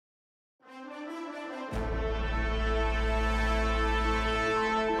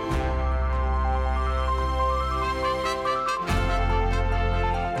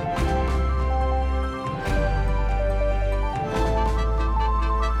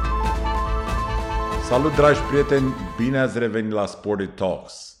Salut, dragi prieteni! Bine ați revenit la Sporty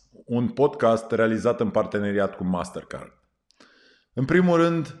Talks, un podcast realizat în parteneriat cu Mastercard. În primul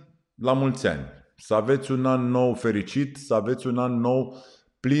rând, la mulți ani! Să aveți un an nou fericit, să aveți un an nou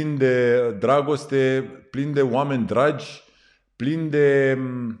plin de dragoste, plin de oameni dragi, plin de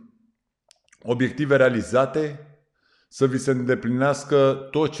obiective realizate, să vi se îndeplinească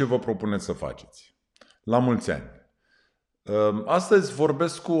tot ce vă propuneți să faceți. La mulți ani! Astăzi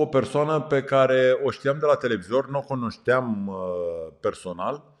vorbesc cu o persoană pe care o știam de la televizor, nu o cunoșteam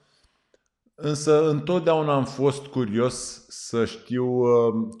personal, însă întotdeauna am fost curios să știu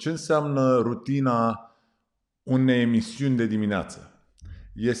ce înseamnă rutina unei emisiuni de dimineață.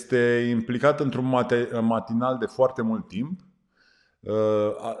 Este implicat într-un matinal de foarte mult timp.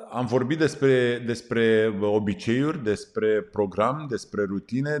 Am vorbit despre obiceiuri, despre program, despre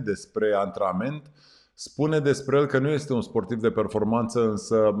rutine, despre antrenament. Spune despre el că nu este un sportiv de performanță,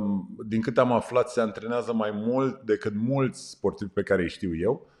 însă, din câte am aflat, se antrenează mai mult decât mulți sportivi pe care îi știu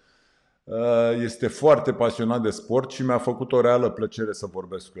eu. Este foarte pasionat de sport și mi-a făcut o reală plăcere să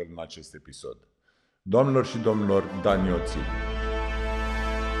vorbesc cu el în acest episod. Doamnelor și domnilor, Dan Ioțil.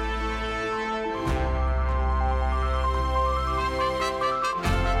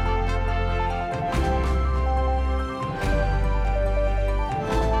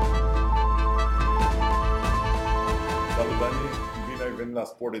 La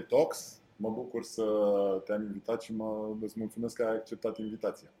Sporty Talks. Mă bucur să te-am invitat și îți mulțumesc că ai acceptat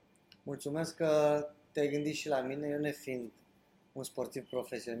invitația. Mulțumesc că te-ai gândit și la mine, eu nefiind un sportiv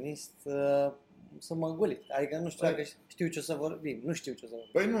profesionist, să mă gulit. Adică nu știu dacă știu ce o să vorbim, nu știu ce o să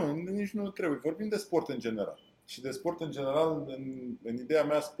vorbim. Păi nu, nici nu trebuie. Vorbim de sport în general. Și de sport în general, în ideea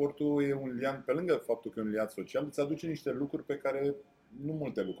mea, sportul e un lian, pe lângă faptul că e un lian social, îți aduce niște lucruri pe care nu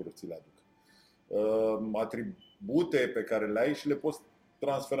multe lucruri ți le aduc. Atribute pe care le ai și le poți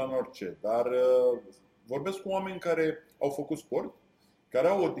transfera în orice, dar vorbesc cu oameni care au făcut sport, care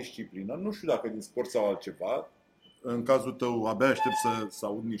au o disciplină, nu știu dacă din sport sau altceva. În cazul tău abia aștept să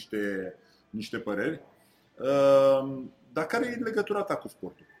aud niște păreri. Dar care e legătura ta cu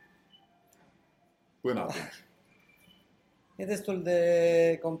sportul până atunci? E destul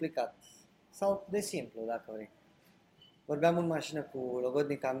de complicat sau de simplu, dacă vrei. Vorbeam în mașină cu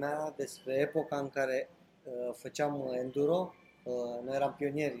logodnica mea despre epoca în care făceam enduro. Noi eram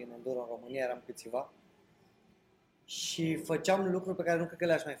pionieri în enduro în România, eram câțiva și făceam lucruri pe care nu cred că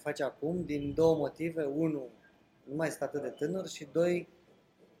le-aș mai face acum, din două motive. Unu, nu mai sunt atât de tânăr și doi,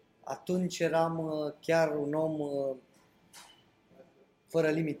 atunci eram chiar un om fără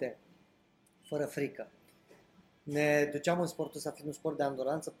limite, fără frică. Ne duceam în sportul să fie un sport de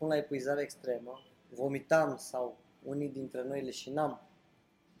anduranță până la epuizare extremă, vomitam sau unii dintre noi leșinam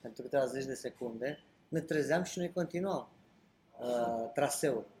pentru câteva zeci de secunde, ne trezeam și noi continuam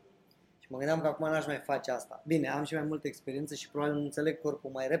traseul. Și mă gândeam că acum n-aș mai face asta. Bine, am și mai multă experiență și probabil îmi înțeleg corpul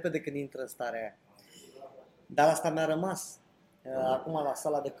mai repede când intră în starea aia. Dar asta mi-a rămas. Acum la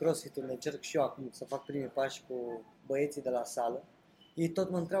sala de crossfit, unde încerc și eu acum să fac primii pași cu băieții de la sală, ei tot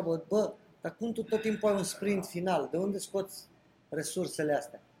mă întreabă, dar cum tu tot timpul ai un sprint final? De unde scoți resursele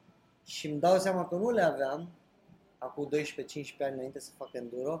astea? Și îmi dau seama că nu le aveam acum 12-15 ani înainte să fac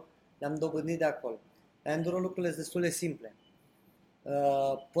enduro, le-am dobândit de acolo. La enduro lucrurile sunt destul de simple.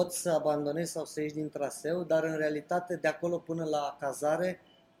 Poți să abandonezi sau să ieși din traseu, dar în realitate de acolo până la cazare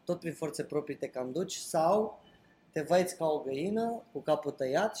tot prin forțe proprii te cam duci sau te vaiți ca o găină cu capul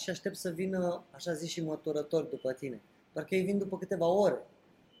tăiat și aștepți să vină, așa zis, și măturători după tine. Doar că ei vin după câteva ore.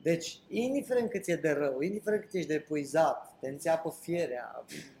 Deci, indiferent cât e de rău, indiferent cât ești de epuizat, te înțeapă fierea,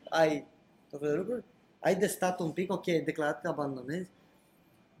 ai tot felul de lucruri, ai de stat un pic, ok, ai declarat că abandonezi.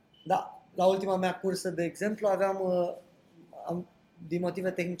 Da, la ultima mea cursă, de exemplu, din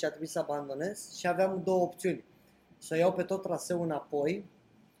motive tehnice a trebuit să abandonez și aveam două opțiuni. Să iau pe tot traseul înapoi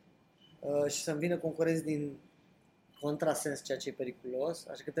și să-mi vină concurenți din contrasens, ceea ce e periculos,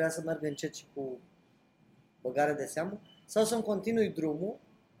 așa că trebuia să merg încet și cu băgare de seamă, sau să-mi continui drumul,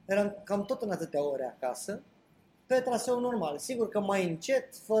 eram cam tot în atâtea ore acasă, pe traseul normal. Sigur că mai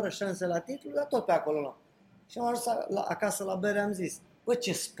încet, fără șanse la titlu, dar tot pe acolo. Și am ajuns acasă la bere, am zis,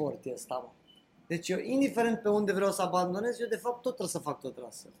 ce sport e ăsta, mă? Deci eu, indiferent pe unde vreau să abandonez, eu de fapt tot trebuie să fac tot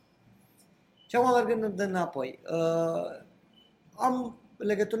traseul. Și acum mergând de înapoi, am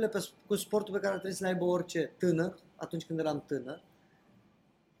legăturile cu sportul pe care trebuie să le aibă orice tânăr, atunci când eram tânăr.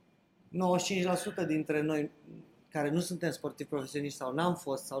 95% dintre noi care nu suntem sportivi profesioniști sau n-am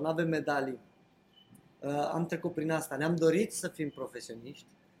fost sau n-avem medalii, am trecut prin asta. Ne-am dorit să fim profesioniști,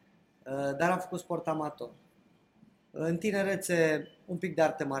 dar am făcut sport amator. În tinerețe, un pic de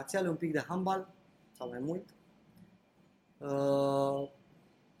arte marțiale, un pic de handbal, sau mai mult.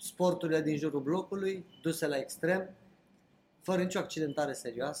 sporturile din jurul blocului, duse la extrem, fără nicio accidentare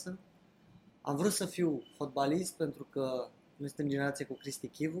serioasă. Am vrut să fiu fotbalist pentru că noi suntem generație cu Cristi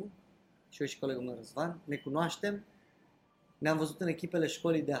Chivu și eu și colegul meu Răzvan, ne cunoaștem, ne-am văzut în echipele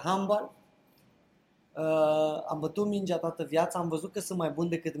școlii de handbal, am bătut mingea toată viața, am văzut că sunt mai bun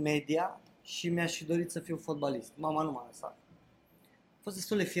decât media și mi-aș fi dorit să fiu fotbalist. Mama nu m-a lăsat. A fost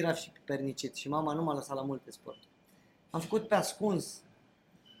destul de firav și pipernicit și mama nu m-a lăsat la multe sporturi. Am făcut pe ascuns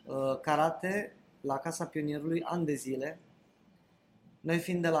karate la Casa Pionierului ani de zile. Noi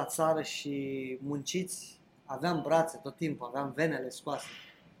fiind de la țară și munciți, aveam brațe tot timpul, aveam venele scoase.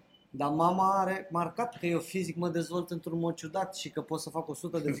 Dar mama a remarcat că eu fizic mă dezvolt într-un mod ciudat și că pot să fac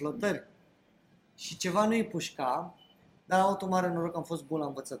 100 de flotări. Și ceva nu-i pușca, dar am avut un mare noroc că am fost bun la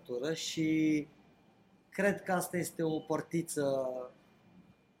învățătură și cred că asta este o portiță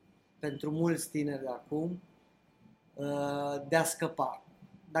pentru mulți tineri de acum de a scăpa.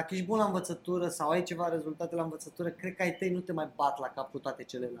 Dacă ești bun la învățătură sau ai ceva rezultate la învățătură, cred că ai tăi nu te mai bat la cap cu toate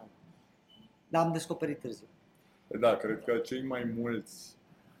celelalte. Dar am descoperit târziu. Da, cred că cei mai mulți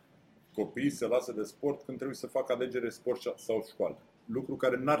copii se lasă de sport când trebuie să facă alegere sport sau școală. Lucru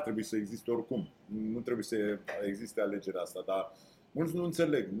care n-ar trebui să existe oricum. Nu trebuie să existe alegerea asta, dar mulți nu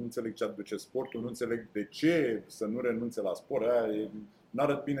înțeleg ce aduce sportul, nu înțeleg de ce să nu renunțe la sport.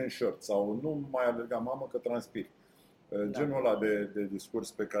 N-arăt bine în short sau nu mai alerga mamă că transpir. Genul ăla de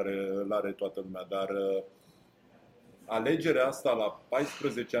discurs pe care îl are toată lumea, dar alegerea asta la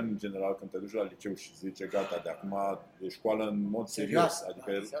 14 ani în general, când te duci la liceu și zice gata, de acum e școală în mod serios,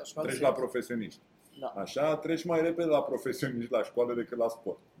 adică treci la profesioniști. Da. Așa, treci mai repede la profesioniști la școală decât la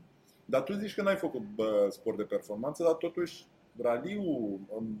sport. Dar tu zici că n-ai făcut sport de performanță, dar totuși raliul,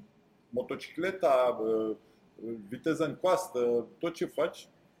 motocicleta, viteză în coastă, tot ce faci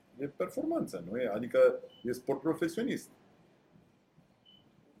e performanță, nu e? Adică e sport profesionist.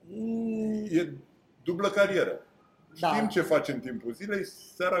 E dublă carieră. Da. Știm ce faci în timpul zilei,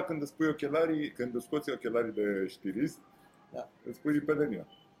 seara când îți pui ochelarii, când îți scoți ochelarii de știrist, Da. îți pui pelerină.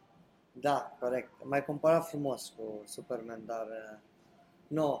 Da, corect. M-ai comparat frumos cu Superman, dar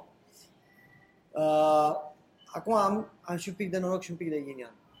nu. Acum am și un pic de noroc și un pic de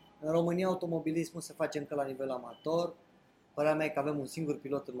ghinion. În România automobilismul se face încă la nivel amator. Părerea mea e că avem un singur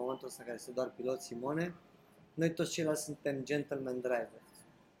pilot în momentul ăsta care este doar pilot, Simone. Noi toți ceilalți suntem gentleman drivers.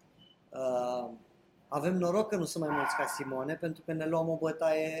 Avem noroc că nu sunt mai mulți ca Simone, pentru că ne luăm o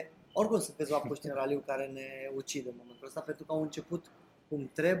bătaie. Oricum sunt câțiva puști în raliu care ne ucid în momentul ăsta, pentru că au început cum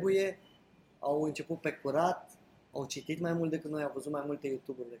trebuie, au început pe curat, au citit mai mult decât noi, au văzut mai multe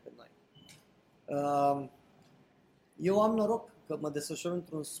YouTube-uri decât noi. Eu am noroc că mă desfășor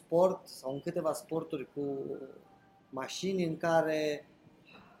într-un sport sau în câteva sporturi cu mașini în care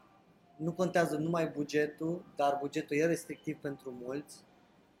nu contează numai bugetul, dar bugetul e restrictiv pentru mulți.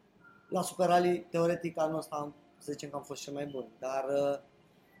 La Super Rally, teoretic, anul ăsta să zicem că am fost cel mai bun, dar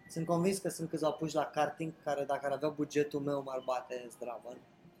sunt convins că sunt câțiva puși la karting care dacă ar avea bugetul meu m-ar bate zdravăn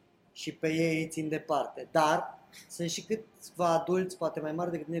și pe ei îi țin departe. Dar sunt și câțiva adulți, poate mai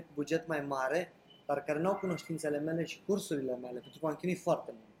mari decât mine, cu buget mai mare, dar care nu au cunoștințele mele și cursurile mele, pentru că am chinuit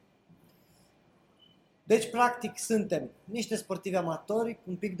foarte mult. Deci, practic, suntem niște sportivi amatori cu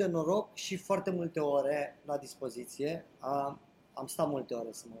un pic de noroc și foarte multe ore la dispoziție. Am stat multe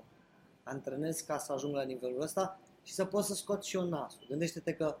ore să mă antrenez ca să ajung la nivelul ăsta și să pot să scot și eu nasul.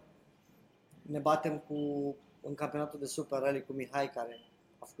 Gândește-te că ne batem în campionatul de Super Rally cu Mihai, care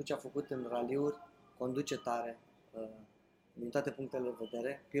a făcut ce a făcut în raliuri, conduce tare din toate punctele de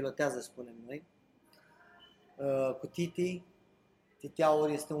vedere, pilotează, spunem noi. Cu Titi Aur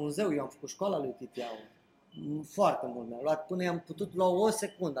este un zeu, eu am făcut școala lui Titi Aur. Foarte mult mi-a luat, până i-am putut lua o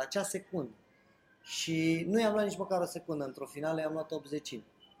secundă, acea secundă. Și nu i-am luat nici măcar o secundă, într-o finală i-am luat 80.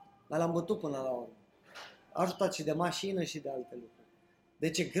 Dar l-am bătut până la urmă. A ajutat și de mașină și de alte lucruri.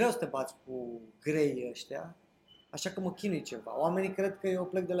 Deci e greu să te bați cu grei ăștia, așa că mă chinui ceva. Oamenii cred că eu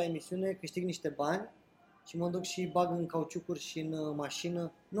plec de la emisiune, câștig niște bani și mă duc și bag în cauciucuri și în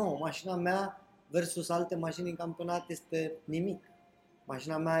mașină. Nu, mașina mea versus alte mașini în campionat este nimic.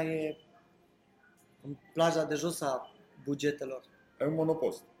 Mașina mea e în plaja de jos a bugetelor. Ai un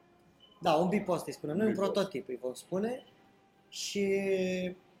monopost. Da, un bipost îi spune. Noi un prototip îi vom spune. Și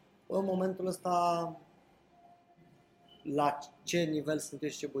în momentul ăsta, la ce nivel sunt eu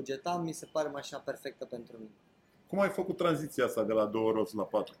și ce buget am, mi se pare mașina perfectă pentru mine. Cum ai făcut tranziția asta de la 2 roți la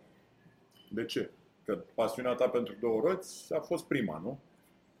 4? De ce? Că pasiunea ta pentru 2 roți a fost prima, nu?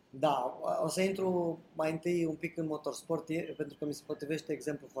 Da, o să intru mai întâi un pic în motorsport, pentru că mi se potrivește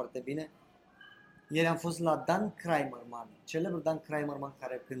exemplu foarte bine. Ieri am fost la Dan Kramerman, celebrul Dan Kramerman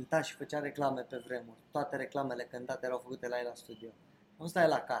care cânta și făcea reclame pe vremuri. Toate reclamele cântate erau făcute la el la studio. Am stat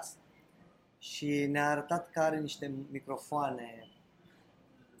la casă și ne-a arătat că are niște microfoane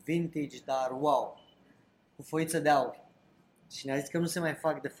vintage, dar wow, cu foiță de aur. Și ne-a zis că nu se mai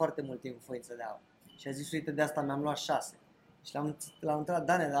fac de foarte mult timp cu foiță de aur. Și a zis, uite, de asta mi-am luat 6. Și l-am întrebat,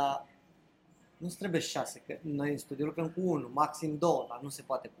 Dane, dar nu-ți trebuie 6, că noi în studiu lucrăm cu 1, maxim 2, dar nu se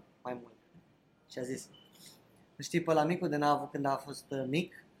poate cu mai mult. Și a zis, știi, pe la micul de n-a avut când a fost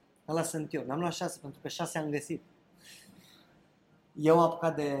mic, ăla sunt eu. Mi-am luat 6 pentru că 6 am găsit. Eu am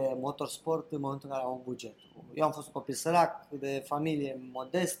apucat de motorsport în momentul în care am un buget. Eu am fost un copil sărac, de familie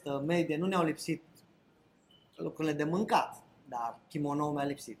modestă, medie, nu ne-au lipsit lucrurile de mâncat, dar kimono mi-a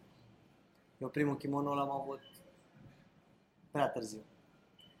lipsit. Eu primul kimono l-am avut prea târziu.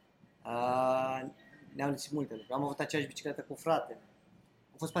 Ne-au lipsit multe lucruri. Am avut aceeași bicicletă cu frate.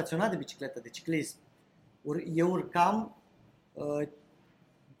 Am fost pasionat de bicicletă, de ciclism. Eu urcam,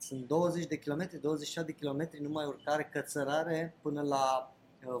 sunt 20 de kilometri, 27 de kilometri, numai urcare, cățărare până la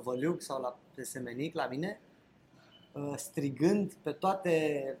Văliuc sau la Semenic, la mine, strigând pe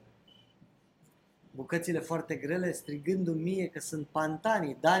toate bucățile foarte grele, strigându-mi mie că sunt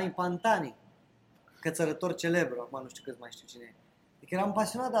Pantani, Dani Pantani, cățărător celebru, acum nu știu cât mai știu cine e. Adică eram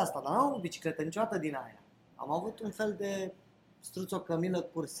pasionat de asta, dar n-am avut bicicletă niciodată din aia. Am avut un fel de Struzzo Camillo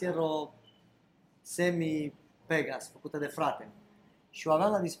Cursiero semi-Pegas, făcută de frate. Și o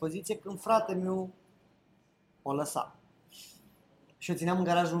aveam la dispoziție când frate meu o lăsa. Și o țineam în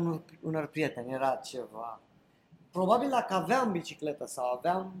garajul unor prieteni, era ceva. Probabil dacă aveam bicicletă sau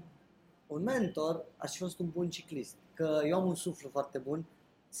aveam un mentor, aș fi fost un bun ciclist. Că eu am un suflu foarte bun,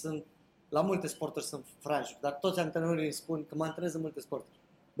 la multe sporturi sunt franj, dar toți antrenorii îmi spun că mă antrenez în multe sporturi.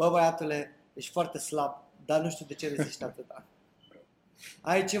 Bă, băiatule, ești foarte slab, dar nu știu de ce reziști atâta.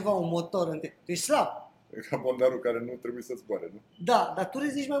 Ai ceva, un motor în tine, tu ești slab. E ca bondarul care nu trebuie să zboare, nu? Da, dar tu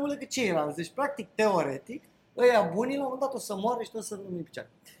reziști mai mult decât ceilalți. Deci, practic, teoretic, ăia bunii la un moment dat o să moară și tu o să rămâi în picioare.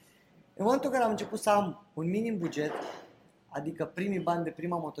 În momentul în care am început să am un minim buget, adică primii bani de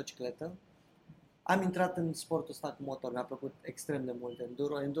prima motocicletă, am intrat în sportul ăsta cu motor. Mi-a plăcut extrem de mult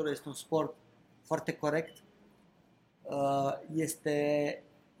enduro. Enduro este un sport foarte corect. Este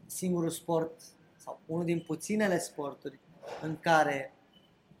singurul sport sau unul din puținele sporturi în care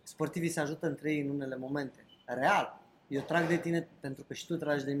sportivii se ajută între ei în unele momente. Real. Eu trag de tine pentru că și tu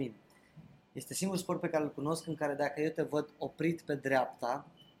tragi de mine. Este singurul sport pe care îl cunosc în care dacă eu te văd oprit pe dreapta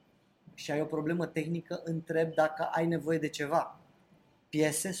și ai o problemă tehnică, întreb dacă ai nevoie de ceva.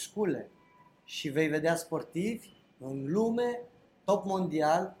 Piese, scule. Și vei vedea sportivi în lume, top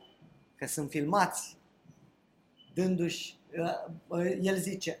mondial, că sunt filmați, dându-și, el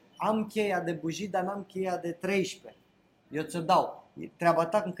zice, am cheia de bujii, dar n-am cheia de 13. Eu ți-o dau. Treaba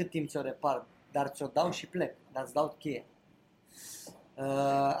ta în cât timp ți-o repar, dar ți-o dau și plec, dar îți dau cheia.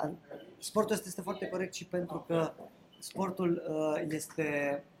 Sportul ăsta este foarte corect și pentru că sportul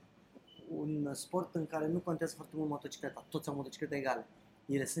este un sport în care nu contează foarte mult motocicleta. Toți au motociclete egale.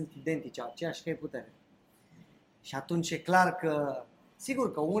 Ele sunt identice, aceeași cai putere. Și atunci e clar că,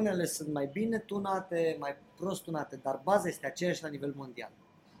 sigur că unele sunt mai bine tunate, mai prost tunate, dar baza este aceeași la nivel mondial.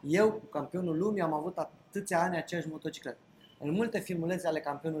 Eu, cu campionul lumii, am avut atâția ani aceeași motocicletă. În multe filmulețe ale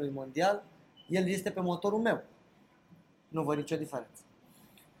campionului mondial, el este pe motorul meu. Nu văd nicio diferență.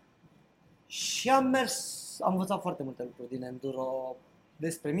 Și am învățat foarte multe lucruri din enduro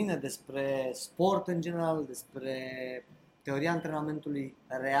despre mine, despre sport în general, despre teoria antrenamentului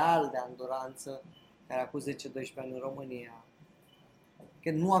real de anduranță, care acum 10-12 ani în România,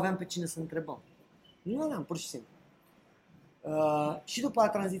 că nu aveam pe cine să întrebăm. Nu aveam, pur și simplu. Și după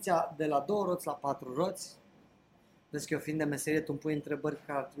tranziția de la 2 roți la 4 roți, vezi că eu fiind de meserie, tu îmi pui întrebări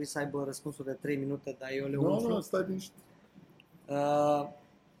care ar trebui să aibă răspunsuri de 3 minute, dar eu le umflu. Nu, stai liniștit.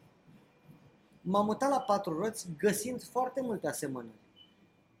 M-am mutat la 4 roți găsind foarte multe asemănări.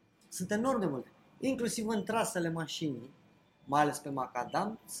 Sunt enorm de multe. Inclusiv în trasele mașinii, mai ales pe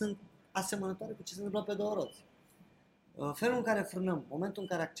macadam, sunt asemănătoare cu ce se întâmplă pe 2 roți. Felul în care frânăm, momentul în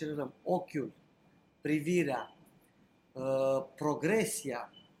care accelerăm, ochiul, privirea,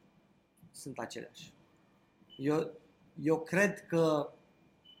 progresia, sunt aceleași. Eu cred că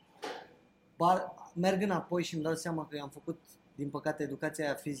merg înapoi și îmi dau seama că am făcut, din păcate, educația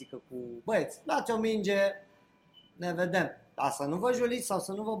aia fizică cu băieți, dați o minge, ne vedem. Dar să nu vă juliți sau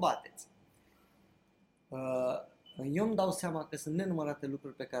să nu vă bateți. Eu îmi dau seama că sunt nenumărate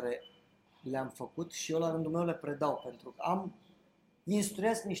lucruri pe care le-am făcut și eu la rândul meu le predau, pentru că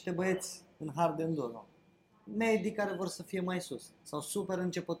instruiesc niște băieți în hard enduro, medii care vor să fie mai sus sau super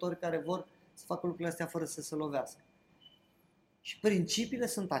începători care vor să facă lucrurile astea fără să se lovească. Și principiile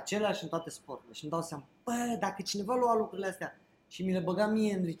sunt aceleași în toate sporturile și îmi dau seama, dacă cineva lua lucrurile astea și mi le băga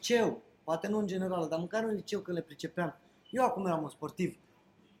mie în liceu, poate nu în general, dar măcar în liceu că le pricepeam, Eu acum eram un sportiv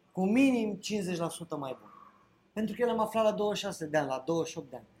cu minim 50% mai bun. Pentru că eu l-am aflat la 26 de ani, la 28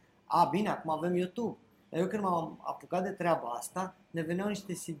 de ani. Bine, acum avem YouTube. Dar eu când m-am apucat de treaba asta, ne veneau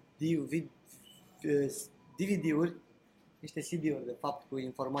niște DVD-uri, niște CD-uri de fapt cu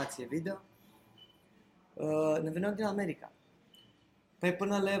informație video, ne veneau din America. Păi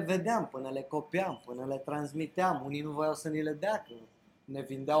până le vedeam, până le copiam, până le transmiteam, unii nu voiau să ni le dea, că ne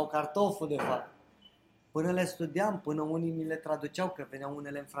vindeau cartoful de fapt. Până le studiam, până unii ni le traduceau, că veneau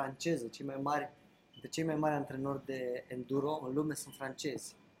unele în franceză, cei mai mari antrenori de enduro în lume sunt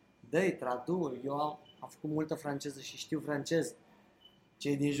francezi. Dă-i, tradu, eu am făcut multă franceză și știu franceză.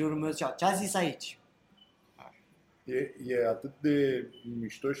 Cei din jurul meu ziceau, ce a zis aici? E atât de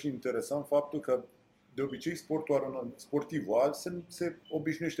mișto și interesant faptul că de obicei sportivul se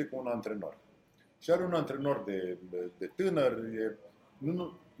obișnuiește cu un antrenor. Și are un antrenor de tânăr,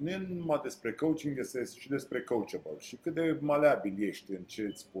 nu e numai despre coaching, este și despre coachable și cât de maleabil ești în ce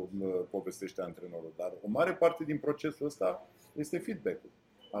îți povestește antrenorul. Dar o mare parte din procesul ăsta este feedback-ul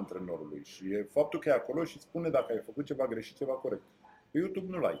antrenorului și e faptul că e acolo și spune dacă ai făcut ceva greșit, ceva corect. Pe YouTube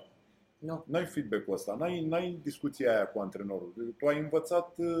nu l-ai. Nu. N-ai feedback-ul ăsta, n-ai discuția aia cu antrenorul. Tu ai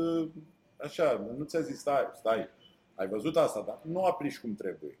învățat așa, nu ți-a zis stai, ai văzut asta, dar nu aplici cum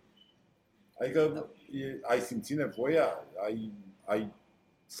trebuie. Adică ai simțit nevoia,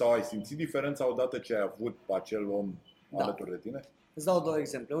 sau ai simțit diferența odată ce ai avut acel om alături de tine? Îți dau două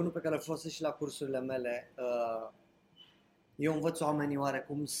exemple. Unul pe care îl folosesc și la cursurile mele. Eu învăț oamenii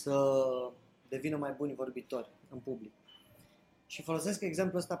oarecum să devină mai buni vorbitori în public. Și folosesc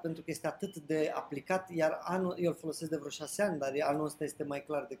exemplul ăsta pentru că este atât de aplicat, iar eu îl folosesc de vreo 6 ani, dar anul ăsta este mai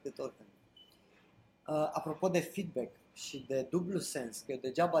clar decât oricând. Apropo de feedback și de dublu sens, că eu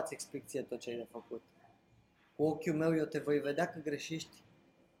degeaba îți explic ție tot ce ai de făcut. Cu ochiul meu eu te voi vedea că greșești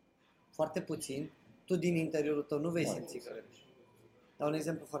foarte puțin, tu din interiorul tău nu vei simți că greșești. Dau un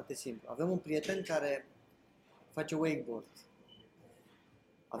exemplu foarte simplu. Avem un prieten care face wakeboard.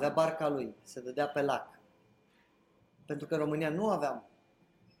 Avea barca lui, se dădea pe lac. Pentru că în România nu aveam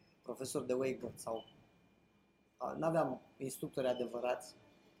profesori de wakeboard sau nu aveam instructori adevărați,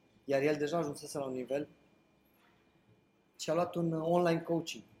 iar el deja ajunsese la un nivel și a luat un online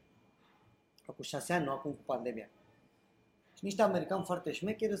coaching. Acum 6 ani, nu acum cu pandemia. Și niște americani foarte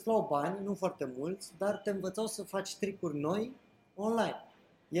șmecheri îți luau bani, nu foarte mulți, dar te învățau să faci tricuri noi online.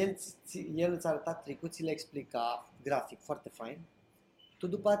 El îți arăta tricuri, ți le explica grafic foarte fain. Tu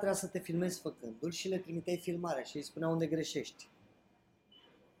după aceea trebuia să te filmezi făcându-l și le trimiteai filmarea și îi spunea unde greșești.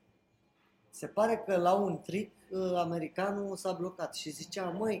 Se pare că la un trick americanul s-a blocat și zicea,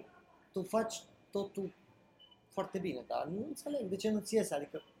 măi, tu faci totul foarte bine, dar nu înțeleg de ce nu-ți iese,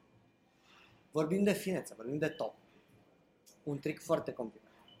 adică vorbim de finețe, vorbim de top. Un trick foarte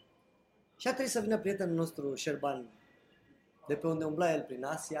complicat. Și a trebuit să vină prietenul nostru, Șerban, de pe unde umbla el prin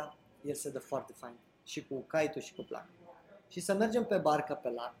Asia, el se dă foarte fain, și cu kite-ul și cu plac. Și să mergem pe barcă pe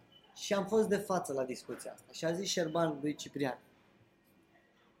lac și am fost de față la discuția asta. Și a zis Șerban lui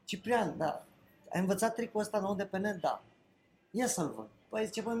Ciprian, da, ai învățat tricul ăsta nou de pe net? Da. Ia să-l văd. Păi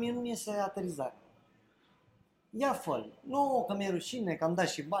zice, mie nu-mi iese aterizare. Ia fă-l. Nu, că mi-e rușine, că am dat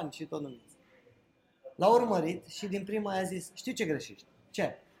și bani și tot numiți. L-a urmărit și din prima i-a zis, știu ce greșești.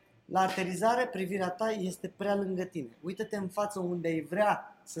 Ce? La aterizare, privirea ta este prea lângă tine. Uită-te în față unde îi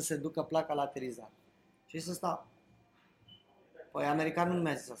vrea să se ducă placa la aterizare. Și să sta. Păi americanul nu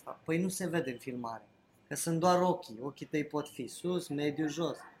mi-a zis asta. Păi nu se vede în filmare. Că sunt doar ochii. Ochii tăi pot fi sus, mediu,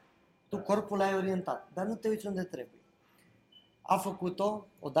 jos. Tu corpul l-ai orientat, dar nu te uiți unde trebuie. A făcut-o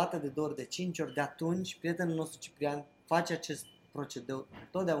o dată, de 2 ori, de 5 ori. De atunci, prietenul nostru Ciprian face acest procedeu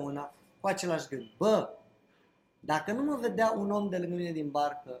totdeauna cu același gând. Bă, dacă nu mă vedea un om de lângă mine din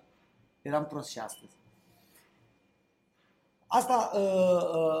barcă, eram prost și astăzi. Asta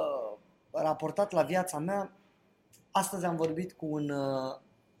raportat la viața mea, astăzi am vorbit cu un,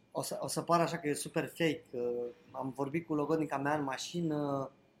 o să pară așa că e super fake, am vorbit cu logodnica mea în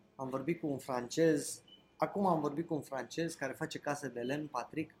mașină, am vorbit cu un francez, acum am vorbit cu un francez care face case de lemn,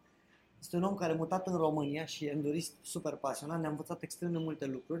 Patrick. Este un om care a mutat în România și e endurist super pasionat, ne-a învățat extrem de multe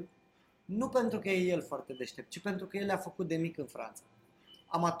lucruri, nu pentru că e el foarte deștept, ci pentru că el le-a făcut de mic în Franța.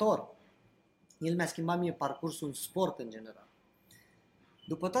 Amator. El mi-a schimbat mie parcursul în sport în general.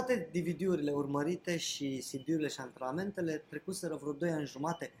 După toate DVD-urile urmărite și CD-urile și antrenamentele, trecuseră vreo 2 ani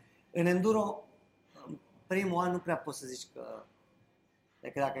jumate. În enduro, în primul an nu prea poți să zici că,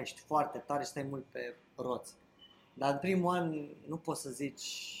 decât dacă ești foarte tare și stai mult pe roți. Dar în primul an nu poți să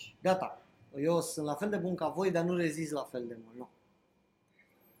zici, gata, eu sunt la fel de bun ca voi, dar nu rezist la fel de mult, nu.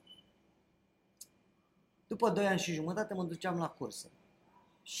 După 2 ani și jumătate mă duceam la cursă.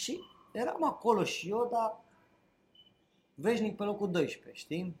 Și eram acolo și eu, dar veșnic pe locul 12,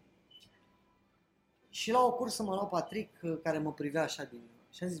 știi? Și la o cursă mă lua Patrick, care mă privea așa din...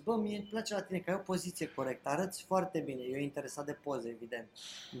 Și a zis, bă, mie îmi place la tine că ai o poziție corectă, arăți foarte bine. Eu interesat de poze, evident.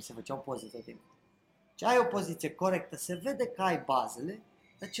 Mi se făceau poze tot timpul. Și ai o poziție corectă, se vede că ai bazele,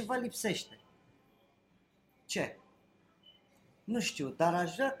 dar ceva lipsește. Ce? Nu știu, dar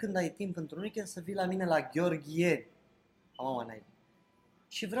aș vrea când ai timp într-un weekend să vii la mine la Gheorghieni. Mama naibii.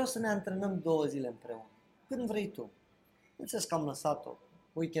 Și vreau să ne antrenăm 2 zile împreună. Când vrei tu. Înțeles că am lăsat-o.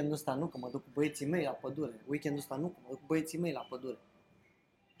 Weekendul ăsta nu, că mă duc cu băieții mei la pădure. Weekendul ăsta nu, că mă duc cu băieții mei la pădure.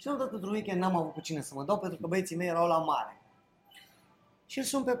 Și nu tot într-un weekend n-am avut cu cine să mă dau, pentru că băieții mei erau la mare. Și îl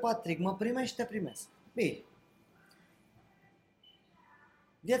sun pe Patrick, mă primești, te primesc. Bine.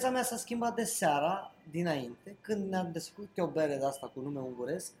 Viața mea s-a schimbat de seara, dinainte, când ne-am desfăcut o bere de asta cu nume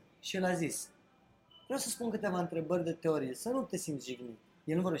unguresc și el a zis: vreau să spun câteva întrebări de teorie, să nu te simți jignit.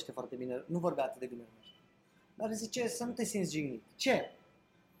 El nu vorbește foarte bine, nu vorbea atât de bine. Dar zice să nu te simți jignit. Ce?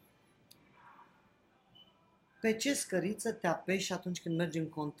 Pe ce scăriță te apeși atunci când mergi în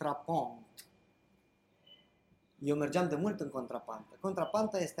contrapont? Eu mergeam de mult în contrapantă.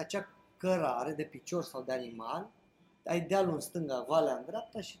 Contrapanta este acea cărare de picior sau de animal. Ai dealul în stânga, valea în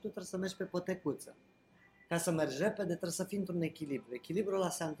dreapta și tu trebuie să mergi pe pătecuță. Ca să mergi repede trebuie să fii într-un echilibru. Echilibrul ăla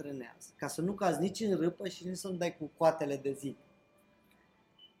se antrenează. Ca să nu cazi nici în râpă și nici să nu dai cu coatele de zid.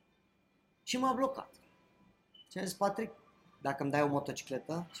 Și m-a blocat. Și am zis: Patrick, dacă îmi dai o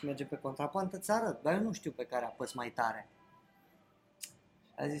motocicletă și mergem pe contrapantă, ți arăt, dar eu nu știu pe care apăs mai tare.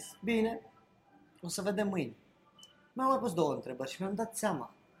 A zis: bine, o să vedem mâine. Mi-au mai pus 2 întrebări și mi-am dat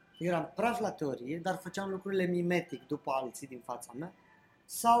seama. Eu eram praf la teorie, dar făceam lucrurile mimetic după alții din fața mea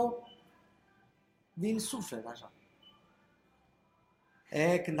sau din suflet, așa.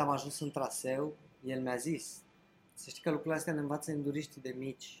 Când am ajuns în traseu, el mi-a zis: să știi că lucrurile astea ne învață enduriștii de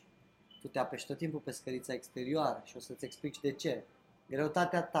mici. Tu te apeși tot timpul pe scărița exterioară și o să-ți explici de ce.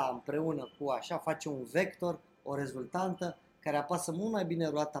 Greutatea ta împreună cu așa face un vector, o rezultantă care apasă mult mai bine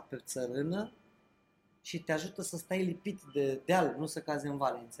roata pe țărână și te ajută să stai lipit de deal, nu să cazi în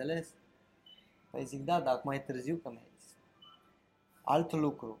vale, înțeles? Păi zic: da, dar acum e târziu că mi-ai zis. Alt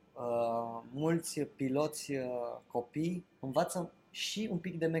lucru, mulți piloți copii învață și un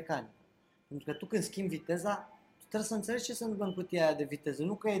pic de mecanică. Pentru că tu când schimbi viteza, tu trebuie să înțelegi ce se întâmplă în cutia aia de viteză,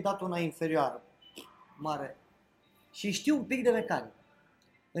 nu că ai dat una inferioară, mare. Și știu un pic de mecanică.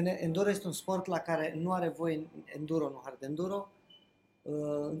 Enduro este un sport la care nu are voie, enduro, nu hard enduro,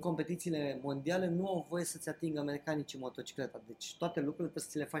 în competițiile mondiale nu au voie să-ți atingă mecanicii motocicleta. Deci toate lucrurile trebuie să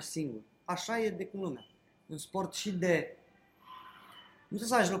ți le faci singur. Așa e de cum lumea. Un sport și de... Nu trebuie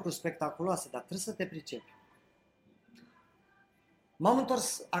să faci lucruri spectaculoase, dar trebuie să te pricepi. M-am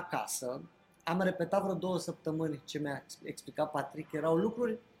întors acasă, am repetat vreo 2 săptămâni ce mi-a explicat Patrick. Erau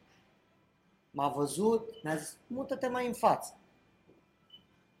lucruri, m-a văzut, mi-a zis: mută-te mai în față.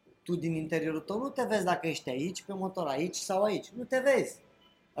 Tu din interiorul tău nu te vezi dacă ești aici, pe motor, aici sau aici. Nu te vezi.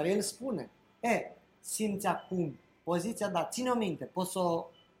 Dar el spune: simți acum poziția, da, ține-o minte, poți să o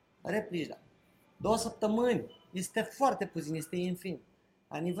replici, da. 2 săptămâni este foarte puțin, este infim.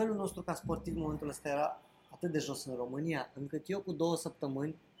 La nivelul nostru ca sportiv, în momentul ăsta era atât de jos în România, încât eu cu 2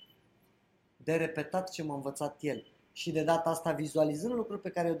 săptămâni de repetat ce m-a învățat el și de data asta vizualizând lucruri pe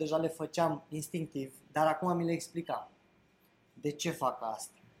care eu deja le făceam instinctiv, dar acum mi le explicam. De ce fac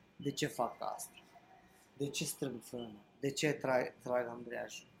asta? De ce fac asta? De ce strâng frână? De ce trag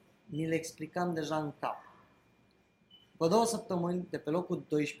ambreiajul? Mi le explicam deja în cap. După 2 săptămâni, de pe locul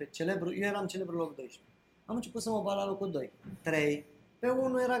 12, eu eram celebru loc 12. Am început să mă bat la locul 2. 3. Pe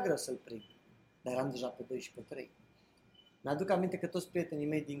 1 era greu să-l prind. Dar eram deja pe 2 și pe 3. Mi-aduc aminte că toți prietenii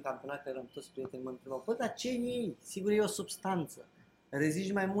mei din campionat, eram toți prieteni, mă întrebau: bă, dar ce iei? Sigur e o substanță.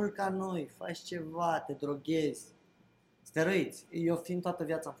 Rezici mai mult ca noi, faci ceva, te droghezi. Steroizi. Eu fiind toată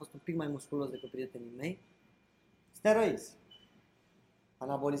viața am fost un pic mai musculos decât prietenii mei. Steroizi.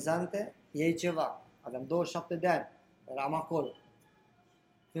 Anabolizante, iei ceva. Aveam 27 de ani. Eram acolo.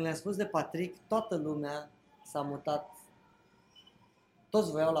 Când le-am spus de Patrick, toată lumea s-a mutat.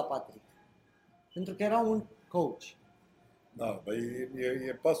 Toți voiau la Patrick. Pentru că era un coach. Da,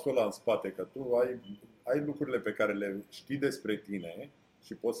 e pasul ăla în spate, că tu ai lucrurile pe care le știi despre tine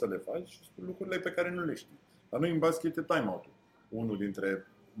și poți să le faci și lucrurile pe care nu le știi. La noi în basket e time-out-ul. Unul dintre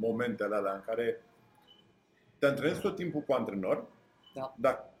momentele alea în care te antrenezi tot timpul cu antrenor, Da.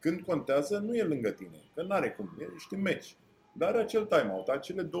 dar când contează nu e lângă tine, că n-are cum, ești în meci. Dar acel time-out,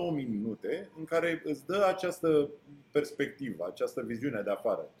 acele 2 minute în care îți dă această perspectivă, această viziune de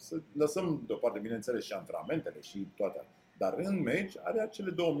afară. Să lăsăm deoparte, bineînțeles, și antrenamentele și toate. Dar în meci are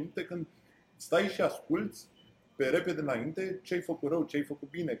acele 2 minute când stai și asculți pe repede înainte ce ai făcut rău, ce ai făcut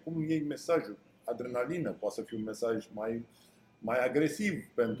bine, cum iei mesajul. adrenalină, poate să fie un mesaj mai agresiv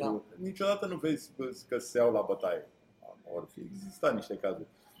pentru... Niciodată nu vezi că se iau la bătaie. Or fi existat niște cazuri.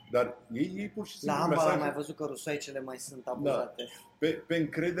 Dar ei pur și simplu... La handbal am mai văzut că rusoaicele mai sunt abuzate. Da. Pe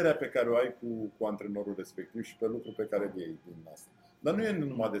încrederea pe care o ai cu antrenorul respectiv și pe lucrul pe care le iei din asta. Dar nu e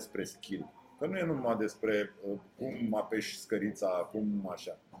numai despre skill. Că nu e numai despre cum apeși scărița, cum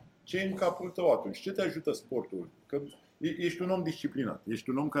așa. Ce e în capul tău atunci? Ce te ajută sportul? Că ești un om disciplinat. Ești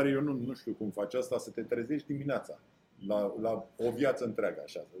un om care, eu nu știu cum faci asta, să te trezești dimineața. La o viață întreagă,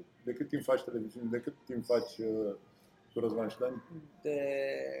 așa. De cât timp faci televiziune, de cât timp faci cu Răzvan și Dan? De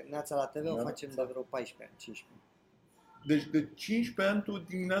Neața la TV o facem de vreo 14 ani, 15 ani. Deci de 15 ani tu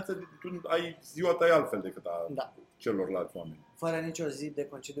dimineața tu ai ziua ta e altfel decât a celorlalți oameni. Fără nicio zi de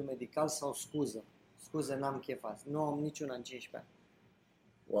concediu medical sau scuză. Scuze, n-am chef azi. Nu am niciuna în 15 ani.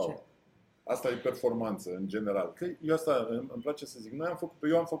 Wow. Ce? Asta e performanță în general. Că eu asta îmi place să zic.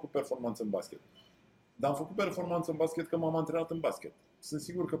 Eu am făcut performanță în basket. Dar am făcut performanță în basket că m-am antrenat în basket. Sunt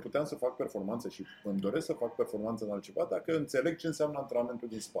sigur că puteam să fac performanță și îmi doresc să fac performanță în altceva dacă înțeleg ce înseamnă antrenamentul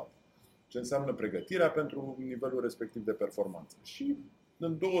din spate. Ce înseamnă pregătirea pentru nivelul respectiv de performanță. Și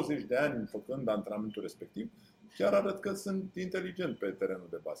în 20 de ani, făcând antrenamentul respectiv, chiar arăt că sunt inteligent pe terenul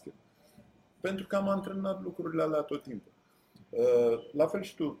de basket. Pentru că am antrenat lucrurile alea tot timpul. La fel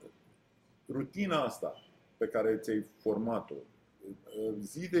și tu, rutina asta pe care ți-ai format-o,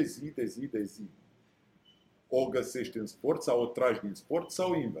 zi de zi, o găsești în sport sau o tragi din sport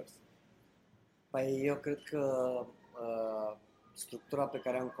sau invers? Păi eu cred că structura pe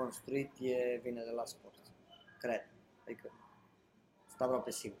care am construit vine de la sport. Cred. Adică stau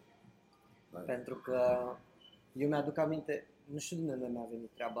aproape sigur. Pentru că eu mi-aduc aminte, nu știu de unde mi-a venit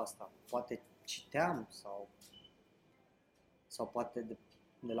treaba asta. Poate citeam sau poate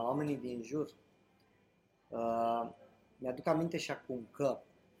de la oamenii din jur. Mi-aduc aminte și acum că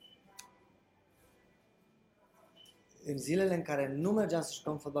în zilele în care nu mergeam să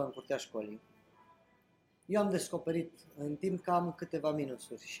jucăm fotbal în curtea școlii, eu am descoperit în timp că am câteva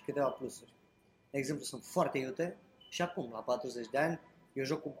minusuri și câteva plusuri. De exemplu, sunt foarte iute și acum, la 40 de ani, eu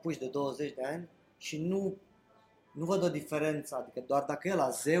joc cu puși de 20 de ani și nu văd o diferență, adică doar dacă e la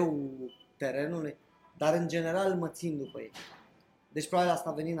zeu terenului, dar în general mă țin după ei. Deci probabil asta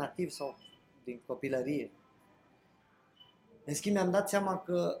a venit nativ sau din copilărie. În schimb, mi-am dat seama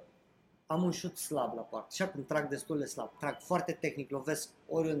că am un șut slab la poartă și acum trag destul de slab. Trag foarte tehnic, lovesc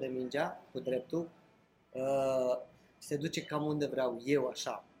oriunde mingea cu dreptul. Se duce cam unde vreau eu,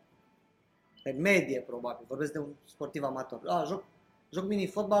 așa. Pe medie, probabil. Vorbesc de un sportiv amator. Joc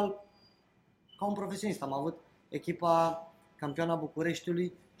mini-fotbal ca un profesionist. Am avut echipa campioana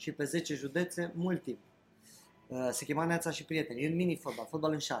Bucureștiului și pe 10 județe mult timp. Se chema Neața și Prieteni. În mini-fotbal,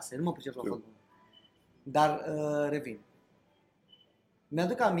 fotbal în 6. Nu mă pricep la fotbal. Dar revin.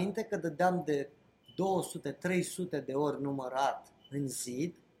 Mi-aduc aminte că dădeam de 200-300 de ori numărat în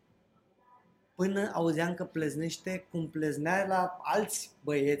zid până auzeam că pleznește cum pleznea la alți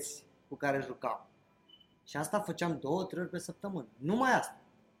băieți cu care jucam. Și asta făceam 2-3 ori pe săptămână. Numai asta.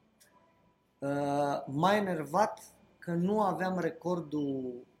 M-a enervat că nu aveam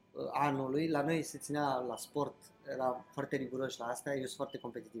recordul anului. La noi se ținea la sport, era foarte riguros la asta, eu sunt foarte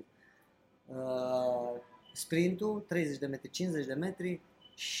competitiv. Sprintul, 30 de metri, 50 de metri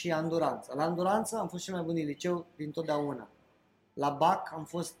și enduranță. La enduranță am fost cel mai bun din liceu din totdeauna. La BAC am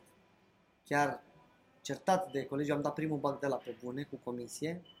fost chiar certat de colegiu, am dat primul BAC de la pe bune cu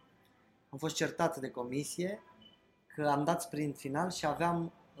comisie. Am fost certat de comisie că am dat sprint final și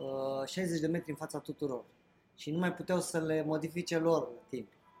aveam 60 de metri în fața tuturor. Și nu mai puteau să le modifice lor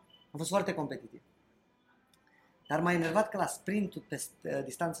timp. Am fost foarte competitiv. Dar m-a enervat că la sprintul pe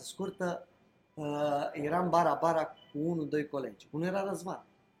distanță scurtă eram bara cu 1-2 colegi. Unul era Răzvan.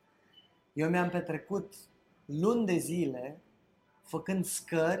 Eu mi-am petrecut luni de zile făcând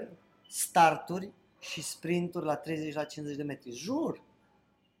scări, starturi și sprinturi la 30-50 de metri. Jur!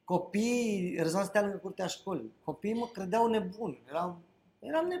 Copiii, Răzvan stătea lângă curtea școlii. Copiii mă credeau nebun.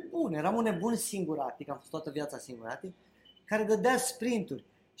 Eram nebun. Eram un nebun singuratic, am fost toată viața singuratic, care dădea sprinturi.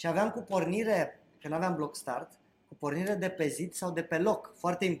 Și aveam cu pornire, că nu aveam bloc start, cu pornire de pe zid sau de pe loc.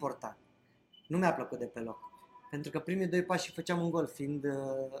 Foarte important. Nu mi-a plăcut de pe loc. Pentru că primii 2 pași și făceam un gol, fiind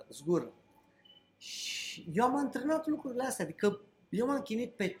zgură. Și eu am antrenat lucrurile astea. Adică eu m-am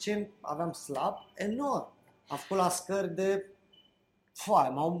chinuit pe ce aveam slab, enorm. Am făcut la scări de...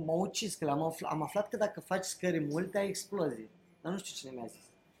 m-au ucis, că am aflat că dacă faci scări multe, ai explozii. Dar nu știu cine mi-a zis.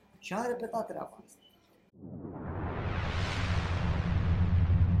 Și am repetat treaba asta.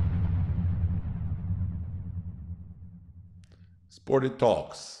 Sporty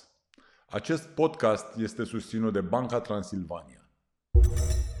Talks. Acest podcast este susținut de Banca Transilvania.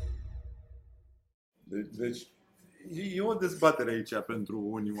 Deci e o dezbatere aici pentru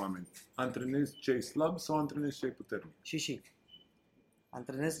unii oameni. Antrenezi cei slabi sau antrenezi cei puternici? Și.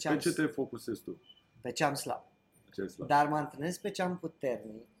 Antrenez ce Pe am, ce te focusezi tu? pe ce am slab. Ce slab? Dar mă antrenez pe ce am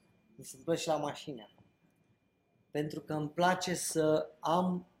puternic. Mi se întâmplă și la mașini acum. Pentru că îmi place să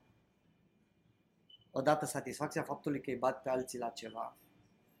am odată satisfacția faptului că îi bat pe alții la ceva.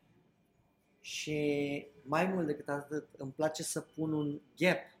 Și mai mult decât atât, îmi place să pun un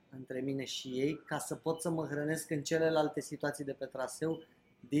gap între mine și ei ca să pot să mă hrănesc în celelalte situații de pe traseu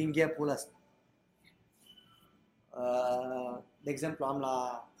din gap-ul ăsta. De exemplu, am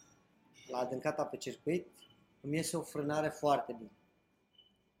la adâncata pe circuit, îmi iese o frânare foarte bine.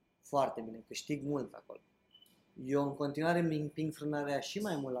 Foarte bine, câștig mult acolo. Eu în continuare îmi împing frânarea și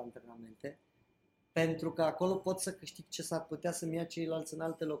mai mult la antrenamente, pentru că acolo pot să câștig ce s-ar putea să-mi ia ceilalți în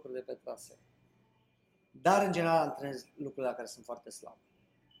alte locuri de pe traseu. Dar în general antrenez lucrurile la care sunt foarte slab.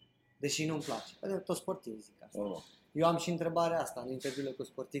 Deși nu-mi place. Adică toți sportivii zic asta. Oh. Eu am și întrebarea asta în interviurile cu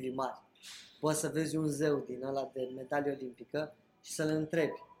sportivii mari. Poți să vezi un zeu din ăla de medalie olimpică și să-l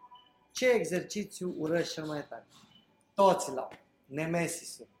întrebi: ce exercițiu urăști cel mai tare? Toți l-au.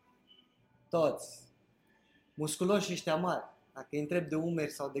 Nemesisul. Toți. Musculoși ăștia mari. Dacă îi întrebi de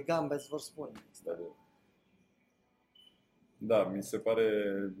umeri sau de gambe, îți vor spune. Da, mi se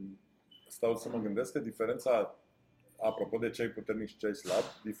pare... Stau să mă gândesc că diferența, apropo de cei puternici și cei slabi,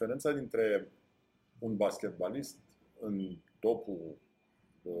 diferența dintre un basketbalist în topul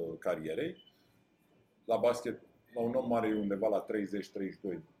carierei, la basket, la un om mare e undeva la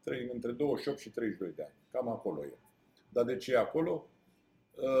 30-32, între 28 și 32 de ani. Cam acolo e. Dar de ce e acolo?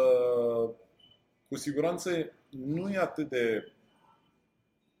 Cu siguranță nu e atât de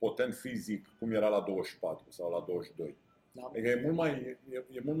potent fizic cum era la 24 sau la 22. Da. Adică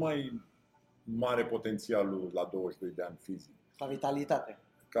e mult mai mare potențialul la 22 de ani fizic. Ca vitalitate.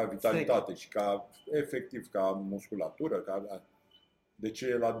 Ca vitalitate și ca, efectiv, ca musculatură. De ce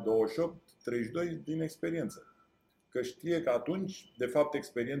e la 28, 32 din experiență? Că știe că atunci, de fapt,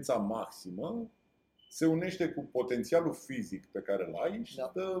 experiența maximă se unește cu potențialul fizic pe care îl ai și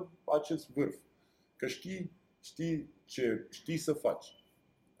dă acest vârf. Că știi să faci.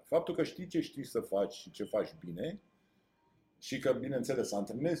 Faptul că știi ce știi să faci și ce faci bine și că, bineînțeles,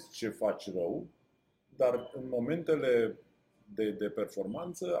 antrenezi ce faci rău, dar în momentele de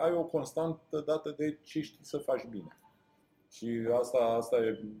performanță ai o constantă dată de ce știi să faci bine. Și asta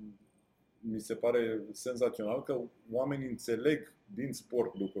mi se pare senzațional că oamenii înțeleg din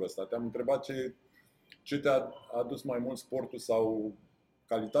sport lucrul ăsta. Te-am întrebat ce te-a adus mai mult sportul sau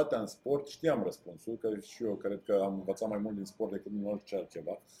calitatea în sport. Știam răspunsul, că și eu cred că am învățat mai mult din sport decât din orice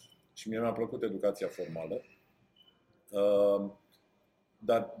altceva. Și mie mi-a plăcut educația formală.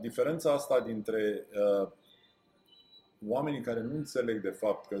 Dar diferența asta dintre oamenii care nu înțeleg de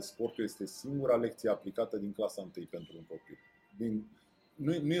fapt că sportul este singura lecție aplicată din clasa 1 pentru un copil.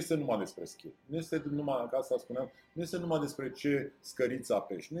 Nu este numai despre skill. Nu este numai, ca asta spuneam, nu este numai despre ce scăriță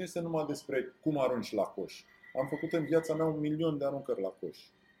apeși. Nu este numai despre cum arunci la coș. Am făcut în viața mea 1.000.000 de aruncări la coș.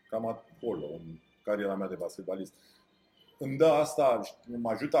 Cam acolo, în cariera mea de basketbalist. Îmi dă asta, mă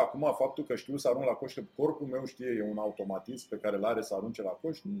ajută acum faptul că știu să arunc la coș, că corpul meu știe, e un automatism pe care îl are să arunce la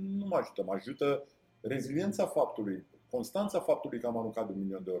coș. Nu mă ajută, mă ajută reziliența faptului, constanța faptului că am aruncat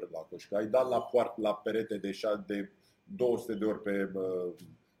de 1.000.000 de ori la coș, că ai dat la poartă, la perete de 200 de ori pe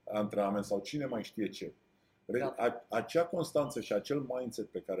antrenament sau cine mai știe ce. Acea constanță și acel mindset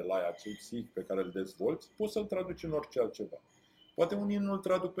pe care îl ai, acel psihic pe care îl dezvolți, poți să-l traduci în orice altceva. Poate unii nu îl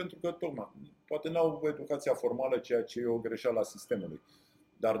traduc pentru că tocmai, poate n-au educația formală, ceea ce e o greșeală a sistemului.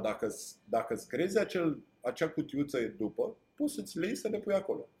 Dar dacă îți creezi acea cutiuță după, poți să-ți le iei să le pui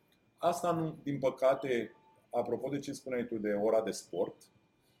acolo. Asta, nu, din păcate, apropo de ce spuneai tu de ora de sport,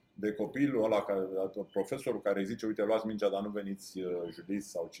 de copilul ăla, profesorul care zice, uite, luați mingea, dar nu veniți judiți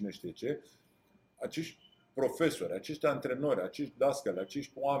sau cine știe ce, acești profesori, acești antrenori, acești dascăli,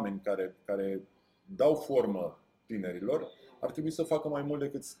 acești oameni care dau formă tinerilor, ar trebui să facă mai mult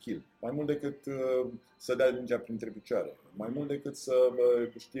decât skill, mai mult decât să dea mingea printre picioare, mai mult decât să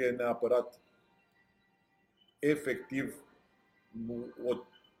știe neapărat efectiv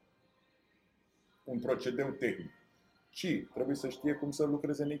un procedeu tehnic, ci trebuie să știe cum să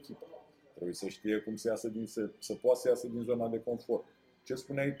lucreze în echipă, trebuie să știe cum să poată să iasă din zona de confort. Ce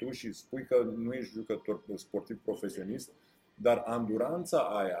spuneai tu și spui că nu ești jucător sportiv profesionist, dar anduranța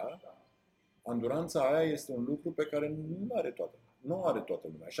aia este un lucru pe care nu are toată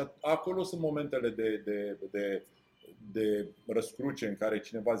lumea. Și acolo sunt momentele de răscruce în care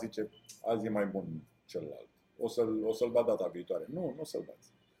cineva zice, azi e mai bun celălalt. O să-l bat data viitoare. Nu o să-l bați.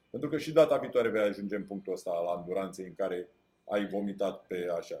 Pentru că și data viitoare vei ajunge în punctul ăsta al anduranței în care ai vomitat pe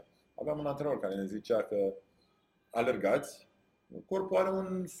așa. aveam un antrenor care ne zicea că alergați, corpul are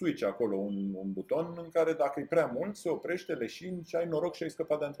un switch acolo, un buton în care dacă e prea mult, se oprește, leșini și ai noroc și ai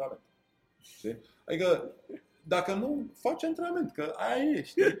scăpat de antrenament. Știi? Adică, dacă nu, faci antrenament, că aia e,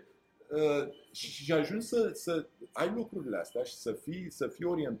 știi? Și ajungi să ai lucrurile astea și să fii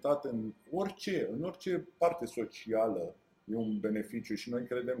orientat în orice parte socială e un beneficiu și noi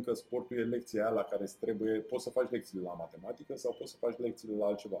credem că sportul e lecția aia la care trebuie, poți să faci lecțiile la matematică sau poți să faci lecțiile la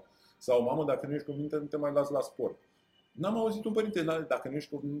altceva. Sau, mamă, dacă nu ești cu minte, nu te mai las la sport. N-am auzit un părinte, dacă nu ești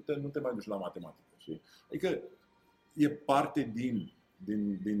cu minte, nu te mai duci la matematică. Știi? Adică e parte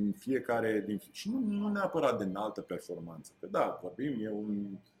din fiecare, și nu neapărat de înaltă performanță. Că da, vorbim, e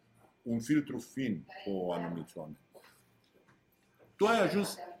un filtru fin cu anumiți oameni. Tu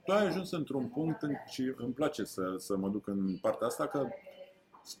ai ajuns într-un punct și îmi place să mă duc în partea asta, că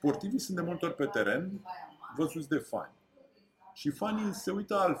sportivii sunt de multe ori pe teren văzuți de fani. Și fanii se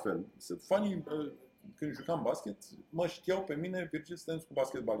uită altfel. Fanii, când jucam basket, mă știau pe mine Virgil Stănescu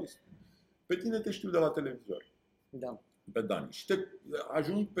basketbalist. Pe tine te știu de la televizor. Da. Pe Dani. Și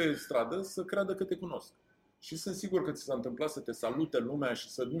ajung pe stradă să creadă că te cunosc. Și sunt sigur că ți s-a întâmplat să te salute lumea și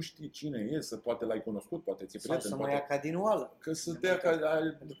să nu știi cine e, să poate l-ai cunoscut, poate ți-e prieten. Sau să mă ia ca din oală. Că să te ia ca...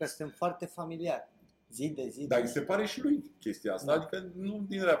 Pentru că suntem foarte familiari. Zi de zi. Dar îi se pare și lui chestia asta, adică nu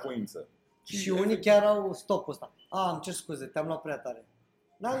din reavoință. Și unii chiar au stopul ăsta. Îmi cer scuze, te-am luat prea tare.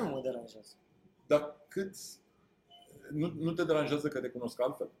 Dar nu mă deranjează. Dar nu te deranjează că te cunosc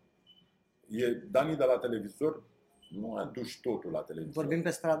altfel? E Dani de la televizor, nu aduci totul la televizor. Vorbim pe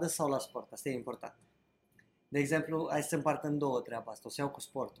stradă sau la sport? Asta e important. De exemplu, hai să împart în două treaba asta. O să iau cu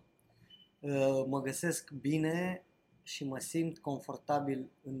sportul. Mă găsesc bine și mă simt confortabil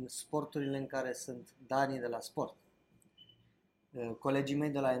în sporturile în care sunt Dani de la sport. Colegii mei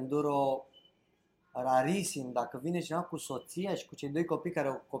de la enduro, rarisim, dacă vine cineva cu soția și cu cei doi copii care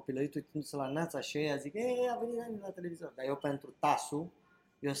au copilărit uitându-se la Neața și ei zic, a venit Dani la televizor. Dar eu pentru Tasu,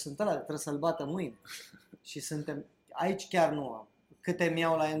 eu sunt ăla, trebuie să-l bată mâine. Și suntem, aici chiar nu am. Câte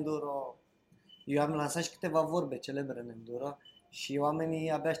mi-au la enduro, eu am lansat și câteva vorbe celebre în enduro și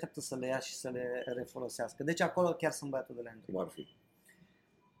oamenii abia așteaptă să le ia și să le refolosească. Deci acolo chiar sunt băiatul de la enduro. Cum ar fi?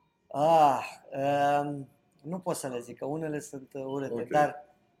 Nu pot să le zic, că unele sunt urâte, Okay. dar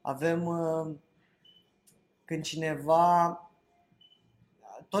avem, când cineva,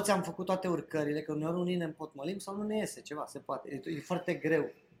 toți am făcut toate urcările, că uneori unii ne împotmolim sau nu ne iese ceva, se poate, e foarte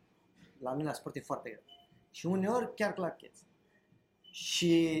greu, la mine la sport e foarte greu și uneori chiar clacheți.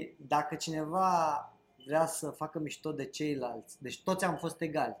 Și dacă cineva vrea să facă mișto de ceilalți, deci toți am fost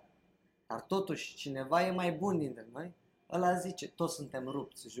egali, dar totuși cineva e mai bun dintre noi, ăla zice, toți suntem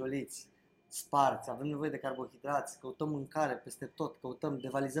rupți, joliți, sparți, avem nevoie de carbohidrați, căutăm mâncare peste tot,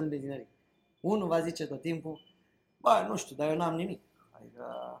 devalizăm benzinării. Unul va zice tot timpul, nu știu, dar eu n-am nimic.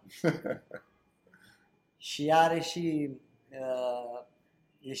 Adică... și are și,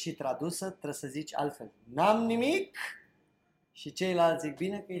 e și tradusă, trebuie să zici altfel. N-am nimic și ceilalți zic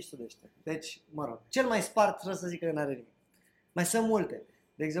bine că ești tu deștept. Deci, mă rog, cel mai spart trebuie să zică că n-are nimic. Mai sunt multe.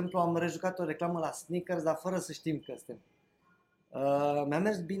 De exemplu, am rejucat o reclamă la Snickers, dar fără să știm că suntem. Mi-a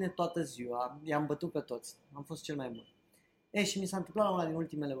mers bine toată ziua, i-am bătut pe toți, am fost cel mai bun. Și mi s-a întâmplat la una din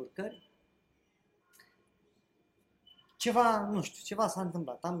ultimele urcări, ceva s-a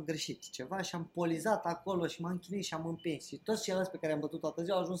întâmplat, am greșit ceva și am polizat acolo și m-am chinuit și am împins. Și toți ceilalți pe care am bătut toată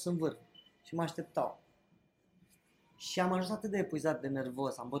ziua au ajuns în vârf și mă așteptau. Și am ajuns atât de epuizat, de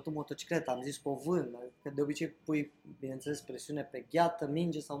nervos, am bătut motocicleta, am zis povând, că de obicei pui, bineînțeles, presiune pe gheată,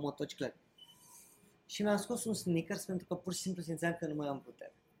 minge sau motocicletă. Și mi-am scos un Snickers pentru că pur și simplu simțeam că nu mai am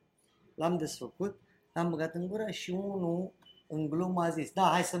putere. L-am desfăcut, l-am băgat în gură și unul în glumă a zis, da,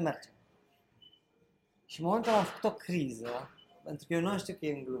 hai să mergem. Și în momentul am făcut o criză, pentru că eu nu știu că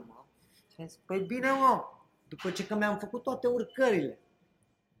e în glumă. Și am zis, păi bine mă, după ce că mi-am făcut toate urcările,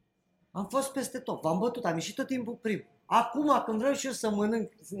 am fost peste tot, v-am bătut, am ieșit tot timpul prim. Acum, când vreau și eu să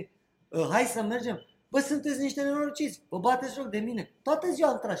mănânc, hai să mergem. Bă, sunteți niște nenorociți, vă bateți joc de mine. Toată ziua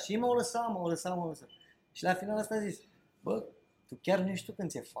am tras și ei m-au lăsat. Și la final asta a zis, bă, tu chiar nu știu când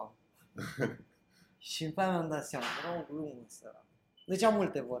ți-e foame. Și după aia mi-am dat seama, era o glumă săra. Deci am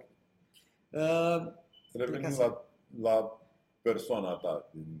multe vorbe. Revenind la persoana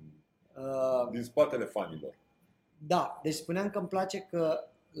ta, din spatele fanilor. Da, deci spuneam că îmi place că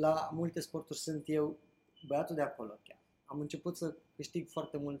la multe sporturi sunt eu băiatul de acolo chiar. Am început să câștig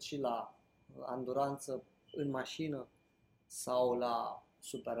foarte mult și la anduranță în mașină sau la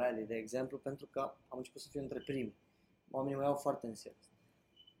Super Rally, de exemplu, pentru că am început să fiu între primii. Oamenii mă iau foarte în serios.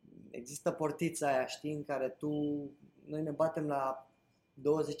 Există portița aia, știi, în care noi ne batem la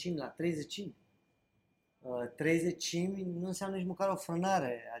 20, la 30. 30 nu înseamnă nici măcar o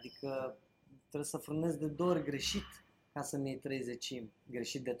frânare, adică trebuie să frânezi de 2 ori greșit ca să-mi iei 30,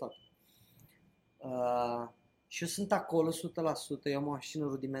 greșit de tot. Și eu sunt acolo 100%, eu am o mașină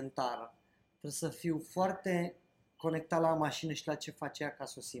rudimentară. Trebuie să fiu foarte conectat la mașină și la ce face ea ca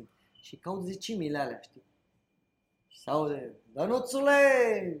să o simt. Și caut zecimile alea, știi? Și se aude, Dănuțule,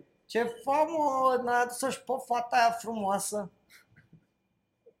 ce faci, mă, n-ai adus-o-și pe fata aia frumoasă?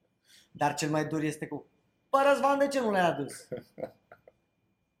 Dar cel mai dur este cu, bă, Răzvan, de ce nu l-ai adus?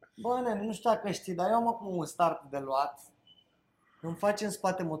 Bă, nene, nu știu dacă știi, dar eu am acum un start de luat. Îmi face în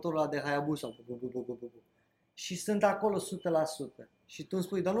spate motorul ăla de Hayabusa. Și sunt acolo 100%. Și tu îmi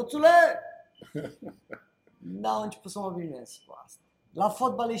spui, Dănuțule! Da, am început să mă obișnuiesc cu asta. La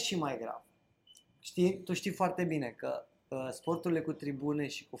fotbal e și mai grav. Știi? Tu știi foarte bine că sporturile cu tribune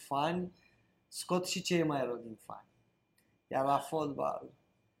și cu fani scot și ce e mai rău din fani. Iar la fotbal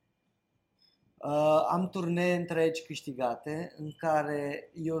am turnee întregi câștigate în care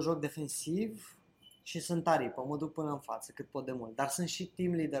eu joc defensiv și sunt aripă, mă duc până în față cât pot de mult. Dar sunt și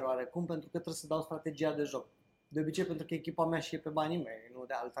team leader oarecum pentru că trebuie să dau strategia de joc. De obicei pentru că echipa mea și e pe banii mei, nu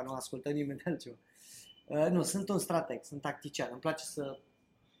de alta, nu ascultă nimeni de altceva. Nu, sunt un strateg, sunt tactician. Îmi place să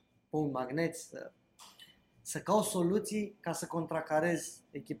pun magneți, să caut soluții ca să contracarez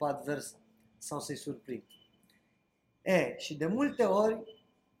echipa adversă sau să-i surprind. Și de multe ori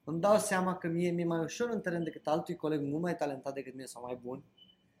îmi dau seama că mie mi-e mai ușor în teren decât altui coleg mult mai talentat decât mine sau mai bun,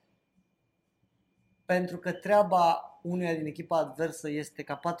 pentru că treaba unuia din echipa adversă este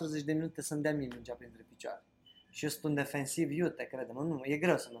ca 40 de minute să-mi dea mie mingea printre picioare. Și eu sunt defensiv, iute, crede-mă, nu, e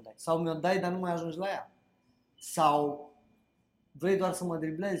greu să mă dai. Sau mi-o dai, dar nu mai ajungi la ea. Sau vrei doar să mă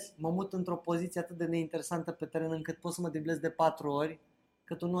driblezi, mă mut într-o poziție atât de neinteresantă pe teren încât pot să mă driblez de 4 ori,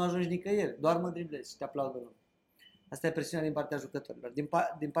 că tu nu ajungi nicăieri, doar mă driblezi și te aplaudă lumea. Asta e presiunea din partea jucătorilor.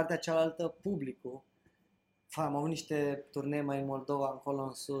 Din partea cealaltă, publicul. Am avut niște turnee mai în Moldova, încolo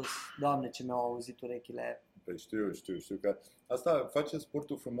în sus. Doamne, ce mi-au auzit urechile. Păi știu că asta face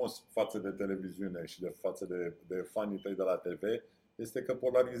sportul frumos față de televiziune și față de fanii tăi de la TV, este că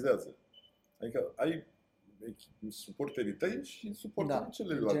polarizează. Adică ai suporterii tăi și suporterii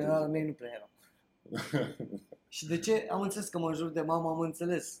celelalte. În general, mei nu prea erau. Și de ce? Am înțeles că mă înjur de mama, am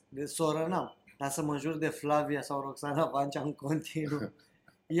înțeles. De soră n-am. Dar să mă înjur de Flavia sau Roxana Vancea în continuu.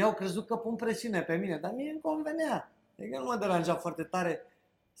 Eu au crezut că pun presiune pe mine, dar mie îmi convenea. Adică nu mă deranja foarte tare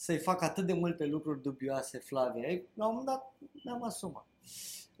să-i fac atât de multe lucruri dubioase Flavia. La un moment dat mi-am asumat.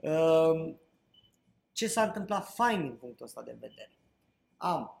 Ce s-a întâmplat fain din punctul ăsta de vedere?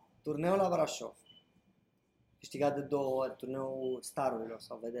 Am turneul la Brașov, câștigat de 2 ori, turneul starurilor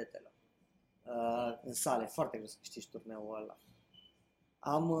sau vedetelor. În sale, foarte greu să câștigi turneul ăla.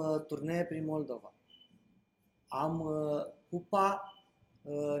 Am turnee prin Moldova. Am Cupa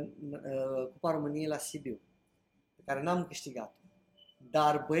României la Sibiu, pe care n-am câștigat.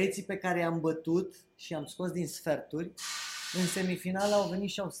 Dar băieții pe care i-am bătut și i-am scos din sferturi, în semifinală au venit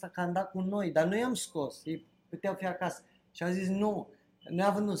și au scandat cu noi, dar noi am scos, ei puteau fi acasă. Și au zis nu, noi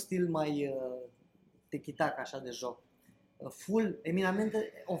având un stil mai tiki-taka așa de joc, full,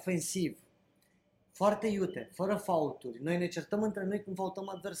 eminamente ofensiv, foarte iute, fără faulturi. Noi ne certăm între noi când faultăm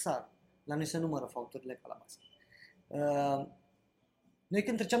adversarul. La noi se numără faulturile ca la basket. Noi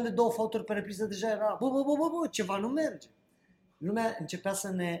când treceam de 2 faulturi pe repriză deja era bă, ceva nu merge. Lumea începea să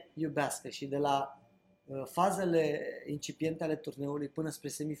ne iubească și de la fazele incipiente ale turneului până spre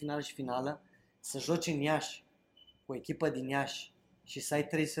semifinală și finală, să joci în Iași cu o echipă din Iași și să ai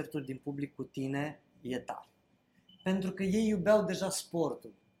 3 sferturi din public cu tine, e tare. Pentru că ei iubeau deja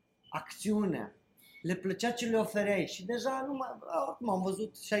sportul, acțiunea, le plăcea ce le ofereai și deja acum am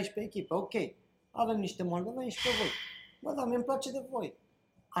văzut 16 echipe, ok, avem niște moldoveni și pe voi. Bă, dar mi-mi place de voi.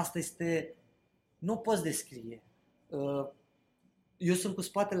 Asta este, nu poți descrie. Eu sunt cu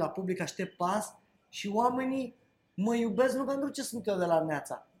spatele la public, aștept pas și oamenii mă iubesc nu pentru ce sunt eu de la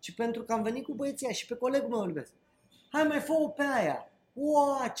Neața, ci pentru că am venit cu băieții aia și pe colegul meu iubesc. Hai mai fă-o pe aia.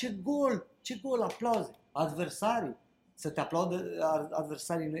 Uau, ce gol, aplauze. Adversarii, să te aplaude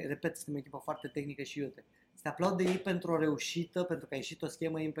adversarii, repet, suntem o echipă foarte tehnică și iute. Să te aplaude ei pentru o reușită, pentru că ai ieșit o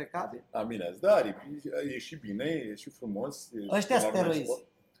schemă impecabilă. Bine, da, e și bine, e și frumos. Ăștia sunt teroizi.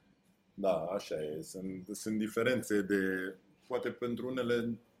 Da, așa e. Sunt diferențe de... Poate pentru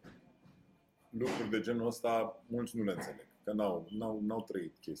unele lucruri de genul ăsta, mulți nu le înțeleg. Că n-au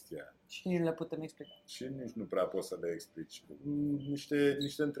trăit chestia aia. Și nici le putem explica. Și nici nu prea poți să le explici.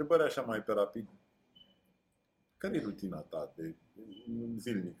 Niște întrebări așa mai pe rapid. Care e rutina ta de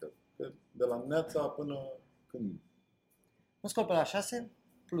zilnică? De la Neața până când? Mă scol pe la 6,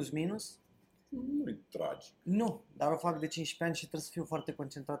 plus minus. Nu-i tragi. Nu, dar o fac de 15 ani și trebuie să fiu foarte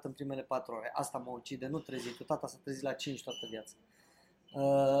concentrat în primele 4 ore. Asta mă ucide, nu trezitul. Tata s-a trezit la 5 toată viața.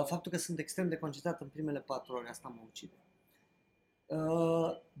 Faptul că sunt extrem de concentrat în primele 4 ore, asta mă ucide.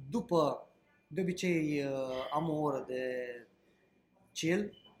 După, de obicei, am o oră de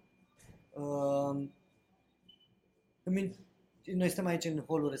chill. Noi suntem aici în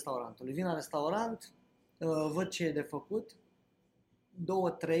holul restaurantului. Vin la restaurant, văd ce e de făcut,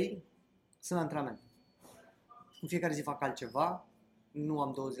 2-3 sunt la antrenament. În fiecare zi fac altceva, nu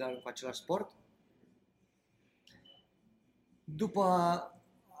am 2 zile la rând cu același sport. După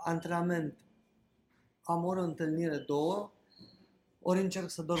antrenament am ori o întâlnire, 2, ori încerc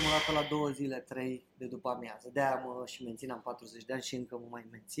să dorm o dată la 2 zile, 3 de după amiază. De-aia mă și mențin, am 40 de ani și încă mă mai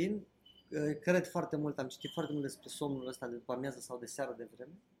mențin. Cred foarte mult, am citit foarte mult despre somnul ăsta de după amiază sau de seară de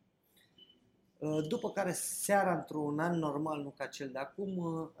vreme. După care seara, într-un an normal, nu ca cel de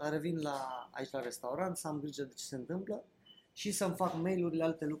acum, revin aici la restaurant să am grijă de ce se întâmplă și să-mi fac mail-urile,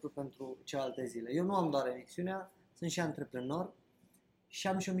 alte lucruri pentru celelalte zile. Eu nu am doar emisiunea, sunt și antreprenor și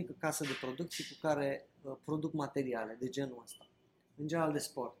am și o mică casă de producții cu care produc materiale de genul ăsta, în general de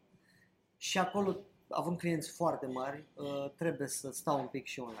sport. Și acolo, având clienți foarte mari, trebuie să stau un pic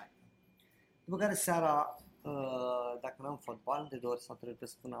și online. După care seara, dacă n-am fotbal, de 2 ori sau 3 ori pe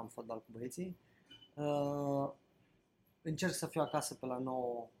săptămână am fotbal cu băieții, încerc să fiu acasă pe la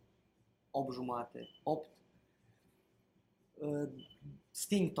 9, 8 jumate, 8.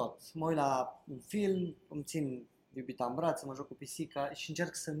 Sting tot. Mă uit la un film, îmi țin iubita în brațe, mă joc cu pisica și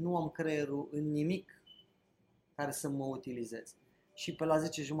încerc să nu am creierul în nimic care să mă utilizez. Și pe la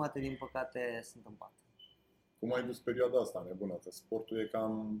 10 jumate, din păcate, sunt în pat. Cum ai dus perioada asta nebună? Că sportul e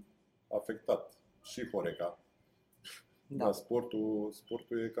cam afectat. Și Horeca. Da. Dar sportul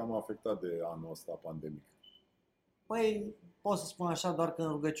e cam afectat de anul ăsta pandemic. Păi, pot să spun așa, doar că în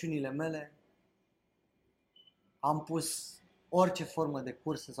rugăciunile mele am pus orice formă de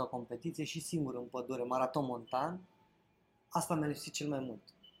curse sau competiție și singur în pădure, maraton montan. Asta mi-a lipsit cel mai mult.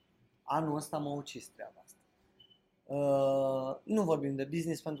 Anul ăsta m-a ucis treaba asta. Nu vorbim de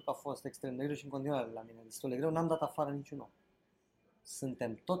business pentru că a fost extrem de greu și în continuare la mine destul de greu. N-am dat afară niciun om.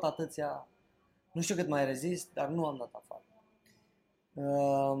 Suntem tot atâția, nu știu cât mai rezist, dar nu am dat afară.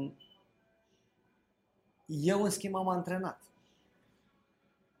 Eu, în schimb, am antrenat.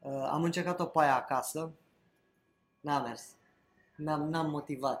 Am încercat-o pe aia acasă, n-a mers. N-am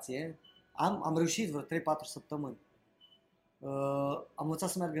motivație. Am reușit vreo 3-4 săptămâni. Am învățat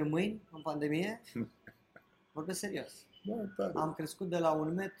să merg în mâini în pandemie. Vorbesc serios. Da, Am crescut de la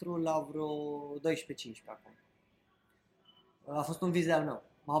 1 metru la vreo 12-15 acum. A fost un vis al meu.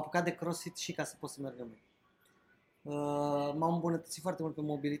 M-am apucat de crossfit și ca să pot să merg în mâini. M-am îmbunătățit foarte mult pe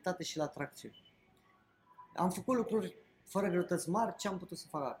mobilitate și la tracțiuni. Am făcut lucruri fără greutăți mari, ce am putut să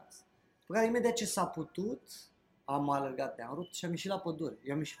fac acasă. Pe care imediat ce s-a putut, am alergat, am rupt și am ieșit la pădure.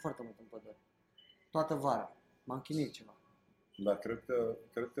 Eu am ieșit foarte mult în pădure. Toată vara. M-am chinuit ceva. Dar cred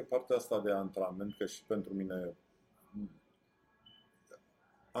că partea asta de antrenament, că și pentru mine,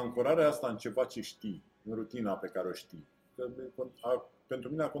 ancorarea asta în ceva ce știi, în rutina pe care o știi. Că pentru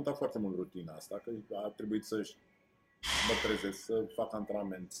mine a contat foarte mult rutina asta, că a trebuit să mă trezesc, să fac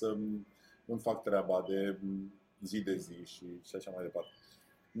antrenament, să îmi fac treaba de zi de zi și așa mai departe.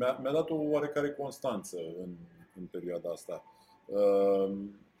 Mi-a dat o oarecare constanță în perioada asta.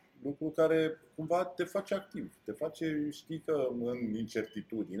 Lucru care cumva te face activ, te face, știi că în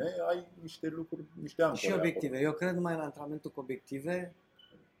incertitudine ai niște lucruri, niște ancore. Și obiective. Acolo. Eu cred numai în antrenamentul cu obiective,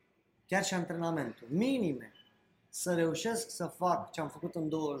 chiar și antrenamentul. Minime. Să reușesc să fac ce am făcut în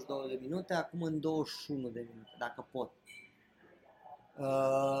 22 de minute, acum în 21 de minute, dacă pot.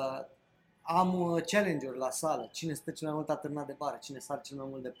 Am challenge-uri la sală. Cine stă cel mai mult atârnat de bară, cine sar cel mai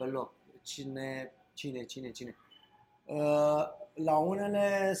mult de pe loc, cine. La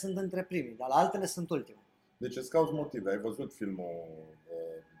unele sunt între primii, dar la altele sunt ultimii. Deci îți cauți motive. Ai văzut filmul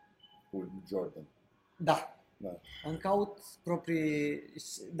cu Jordan? Da. Îmi caut proprii.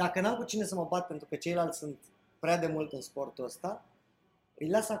 Dacă n-am cu cine să mă bat pentru că ceilalți sunt prea de mult în sportul ăsta, îi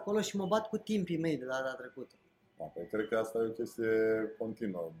las acolo și mă bat cu timpii mei de data trecută. Păi cred că asta e o chestie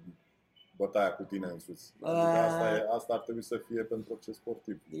continuă. Bătaia cu tine însuți. Asta ar trebui să fie pentru orice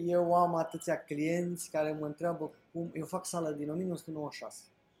sportiv. Eu am atâția clienți care mă întreabă cum. Eu fac sală din 1996.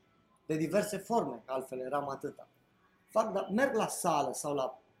 De diverse forme, altfel eram atâta. Merg la sală sau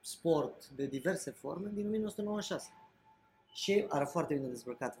la sport de diverse forme din 1996. Și ei, are foarte bine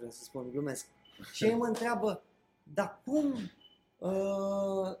dezbrăcat, vreau să spun, glumesc. Și ei mă întreabă, dar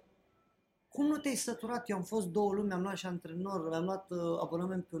cum nu te-ai săturat? Eu am fost 2 luni, mi-am luat și antrenor, mi-am luat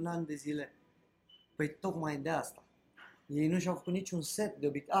abonament pe 1 an de zile. Păi tocmai de asta. Ei nu și-au făcut niciun set de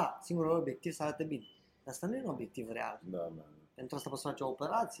obiectiv. Singurul obiectiv să arate bine. Dar asta nu e un obiectiv real. Da. Pentru asta poți să faci o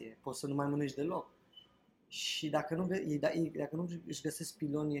operație, poți să nu mai mănânci deloc. Și dacă nu își găsesc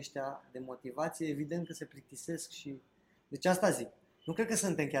pilonii ăștia de motivație, evident că se plictisesc și... Deci asta zic. Nu cred că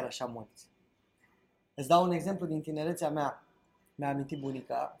suntem chiar așa mulți. Îți dau un exemplu din tinerețea mea. Mi-a amintit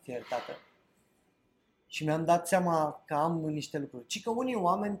bunica, fie iertată. Și mi-am dat seama că am niște lucruri. Ci că unii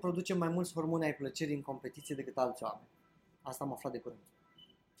oameni produce mai mulți hormoni ai plăcerii în competiție decât alți oameni. Asta am aflat de curând.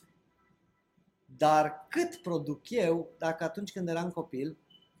 Dar cât produc eu, dacă atunci când eram copil,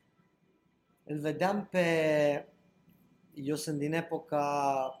 îl vedeam pe... Eu sunt din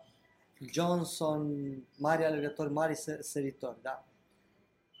epoca Johnson, mari alergători, mari săritori, da?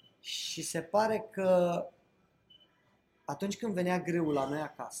 Și se pare că atunci când venea greul la noi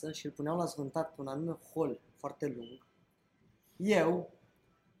acasă și îl puneau la zvântat pe un anume hol foarte lung, eu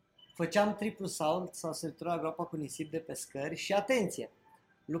făceam triplu salt sau săritura groapa cu nisip de pe scări și, atenție,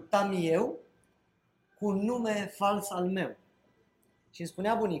 luptam eu cu un nume fals al meu. Și îmi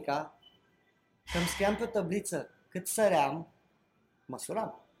spunea bunica că îmi scriam pe o tabliță cât săream,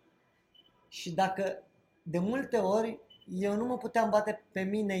 măsuram. Și dacă de multe ori eu nu mă puteam bate pe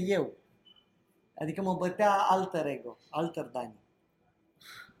mine eu, adică mă bătea alter ego, alter Dani.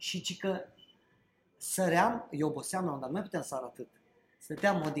 Și ci că săream, eu oboseam la un dat, nu mai puteam să atât.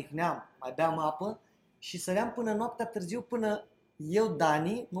 Stăteam, mă odihneam, mai beam apă și săream până noaptea târziu, până eu,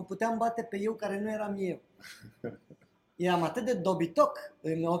 Dani, mă puteam bate pe eu care nu eram eu. Eram atât de dobitoc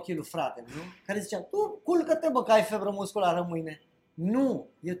în ochii lui frate, nu? Care zicea, tu culcă-te bă că ai febră musculară mâine. Nu,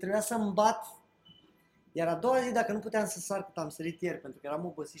 eu trebuia să-mi bat. Iar a doua zi, dacă nu puteam să sar cât am sărit ieri, pentru că eram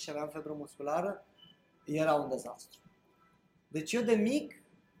obosit și aveam febră musculară, era un dezastru. Deci eu de mic,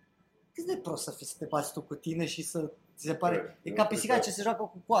 cât de prost să fii să te bați tu cu tine și să ți se pare... E ca pisica ce se joacă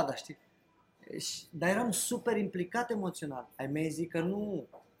cu coada, știi? Dar eram super implicat emoțional. Ai mei zic că nu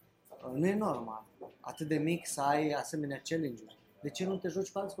e normal. Atât de mic să ai asemenea challenge-uri. De ce nu te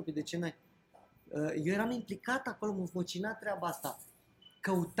joci cu alți copii? De ce n-ai? Eu eram implicat acolo, mă făcina treaba asta.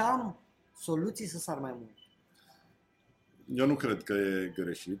 Căutam soluții să sar mai mult. Eu nu cred că e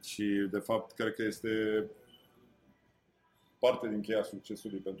greșit și, de fapt, cred că este parte din cheia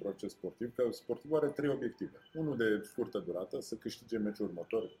succesului pentru acest sportiv, că sportivul are 3 obiective. Unul de scurtă durată, să câștige meciul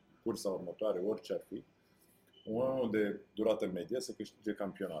următor, cursa următoare, orice ar fi. Unul de durată medie, să câștige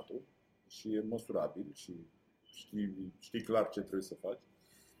campionatul și e măsurabil și știi clar ce trebuie să faci.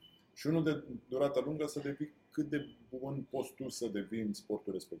 Și unul de durată lungă, să devii cât de bun poți tu să devii în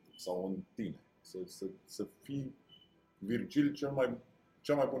sportul respectiv sau în tine. Să fii Virgil,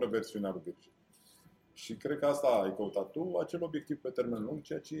 cea mai bună versiune a lui Virgil. Și cred că asta ai căutat tu, acel obiectiv pe termen lung,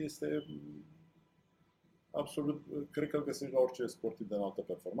 ceea ce este absolut, cred că îl găsești la orice sportiv de înaltă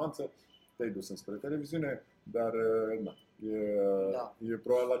performanță. Te-ai dus înspre televiziune, dar e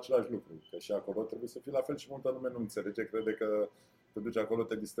probabil același lucru, că și acolo trebuie să fii la fel și multă lume nu înțelege, crede că te duci acolo,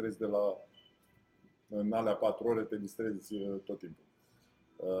 te distrezi în alea 4 ore, te distrezi tot timpul.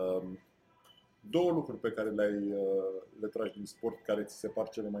 2 lucruri pe care le tragi din sport, care ți se par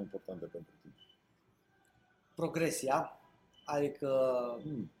cele mai importante pentru tine. Progresia, adică,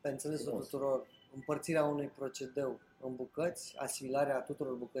 pe înțelesul tuturor, împărțirea unui procedeu în bucăți, asimilarea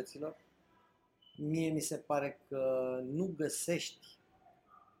tuturor bucăților. Mie mi se pare că nu găsești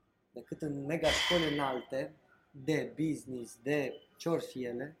decât în mega școli înalte de business, de ce-or fi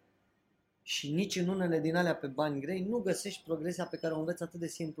ele, și nici în unele din alea pe bani grei, nu găsești progresia pe care o înveți atât de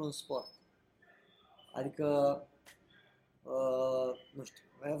simplu în sport. Adică, nu știu,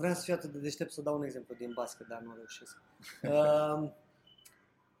 vreau să fiu atât de deștept să dau un exemplu din basket, dar nu reușesc.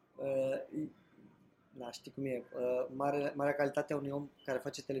 Da, știi cum e. Marea calitate a unui om care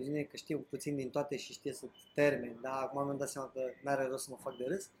face televiziune că știe puțin din toate și știe să termine. Da, acum mi-am dat seama că n-are rost să mă fac de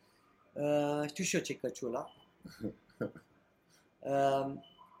râs. Știu și eu ce-i căciula.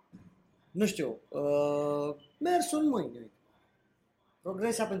 Nu știu. Mersul în mâini. Uite.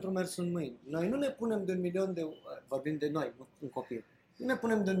 Progresia pentru mersul în mâini. Noi nu ne punem de 1 milion de... Vorbim de noi, un copil. Nu ne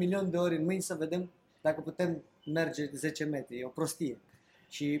punem de 1 milion de ori în mâini să vedem dacă putem merge 10 metri. E o prostie.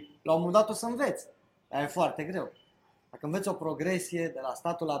 Și la un moment dat o să înveți. Dar e foarte greu. Dacă înveți o progresie de la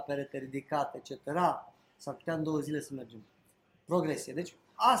statul la perete ridicat, etc., s-ar putea în 2 zile să mergem. Progresie. Deci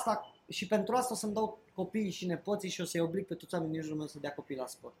asta, și pentru asta o să-mi dau copiii și nepoții și o să-i oblig pe toți oamenii din jurul meu să dea copii la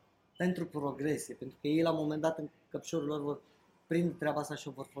sport. Pentru progresie. Pentru că ei la un moment dat în căpșorul lor vor prinde treaba asta și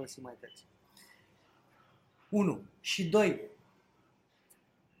o vor folosi mai târziu. 1. Și 2.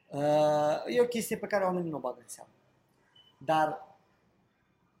 E o chestie pe care oamenii nu o bagă în seamă. Dar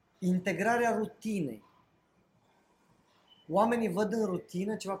integrarea rutinei. Oamenii văd în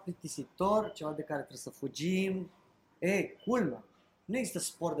rutină ceva plictisitor, ceva de care trebuie să fugim, Culmea, nu există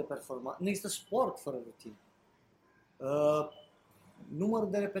sport de performanță, nu există sport fără rutină. Numărul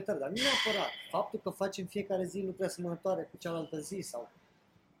de repetări, dar nu neapărat. Faptul că faci în fiecare zi lucruri asemănătoare cu cealaltă zi sau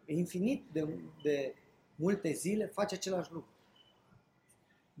infinit de multe zile faci același lucru.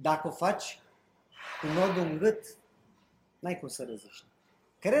 Dacă o faci cu nodul în gât, n-ai cum să reziști.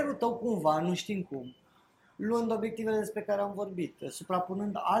 Creierul tău cumva, nu știm cum, luând obiectivele despre care am vorbit,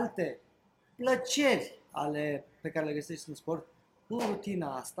 suprapunând alte plăceri pe care le găsești în sport, cu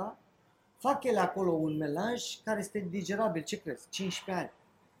rutina asta, fac ele acolo un melanj care este digerabil. Ce crezi? 15 ani.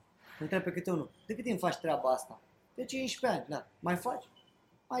 Întreb pe câte unul. De cât timp faci treaba asta? De 15 ani. Da. Mai faci?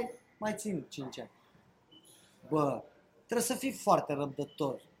 Mai țin 5 ani. Bă, trebuie să fii foarte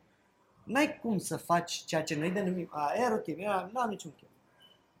răbdător. N-ai cum să faci ceea ce noi denumim. E rutină, n-am niciun chef.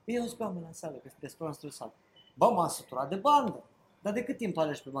 Eu spun oameni la sală, că despre noastră sală. Bă, m-am săturat de bandă. Dar de cât timp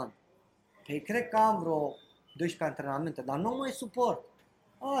alegi pe bandă? Păi cred că am vreo 12 antrenamente, dar nu mai suport.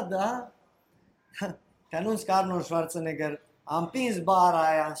 Da? Te anunț că Arnold Schwarzenegger a împins bara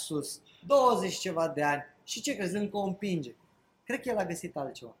aia în sus 20 ceva de ani și ce crezi, încă o împinge. Cred că el a găsit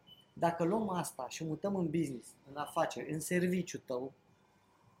altceva. Dacă luăm asta și o mutăm în business, în afaceri, în serviciul tău,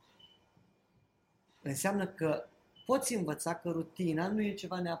 înseamnă că poți învăța că rutina nu e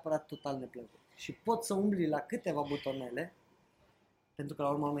ceva neapărat total neplăcut. Și poți să umbli la câteva butonele, pentru că la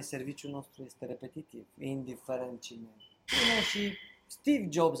urmă serviciul nostru este repetitiv, indiferent cine. Până și Steve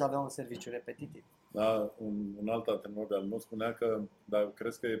Jobs avea un serviciu repetitiv. Da, un alt antrenor de-al meu spunea că dacă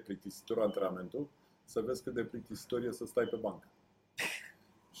crezi că e plictisitor antrenamentul, să vezi cât de plictisitor e să stai pe bancă.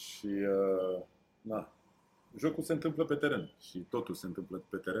 Și jocul se întâmplă pe teren și totul se întâmplă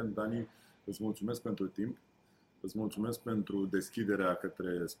pe teren. Dani, îți mulțumesc pentru timp, îți mulțumesc pentru deschiderea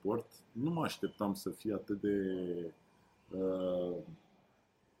către sport. Nu mă așteptam să fii atât de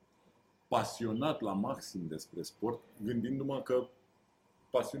pasionat la maxim despre sport, gândindu-mă că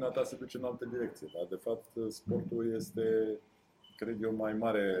pasiunea ta se duce în altă direcție. Dar de fapt sportul este, cred eu, mai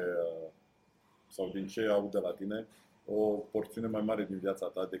mare, sau din ce aud de la tine, o porțiune mai mare din viața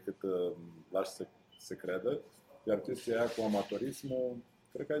ta decât lași să se crede. Iar chestia aia cu amatorismul,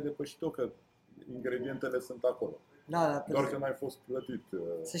 cred că ai depășit-o, că ingredientele sunt acolo. Da, doar că n-ai fost plătit.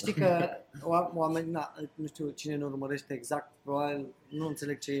 Să știi că oamenii, nu știu cine ne urmărește exact, probabil nu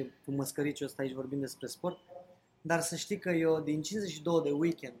înțeleg ce e cu măscăriciul ăsta aici vorbim despre sport, dar să știi că eu din 52 de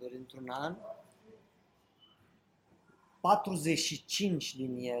weekenduri într-un an, 45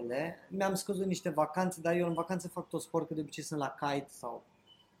 din ele, mi-am scăzut niște vacanțe, dar eu în vacanțe fac tot sport, că de obicei sunt la kite sau...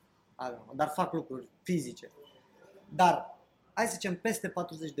 dar fac lucruri fizice. Dar, hai să zicem, peste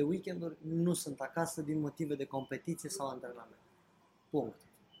 40 de weekenduri nu sunt acasă din motive de competiție sau antrenament. Punct.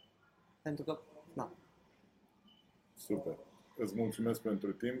 Pentru că, Super. Îți mulțumesc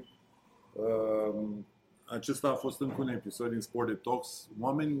pentru timp. Acesta a fost încă un episod din Sport Talks.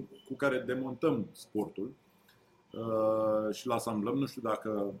 Oameni cu care demontăm sportul și îl asamblăm. Nu știu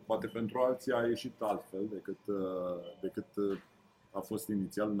dacă poate pentru alții a ieșit altfel decât a fost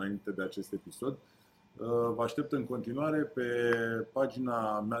inițial înainte de acest episod. Vă aștept în continuare pe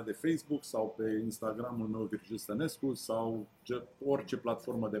pagina mea de Facebook sau pe Instagramul meu Virgil Stănescu sau orice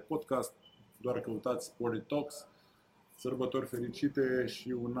platformă de podcast. Doar căutați Sport Talks. Sărbători fericite și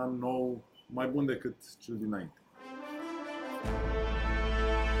un an nou mai bun decât cel dinainte.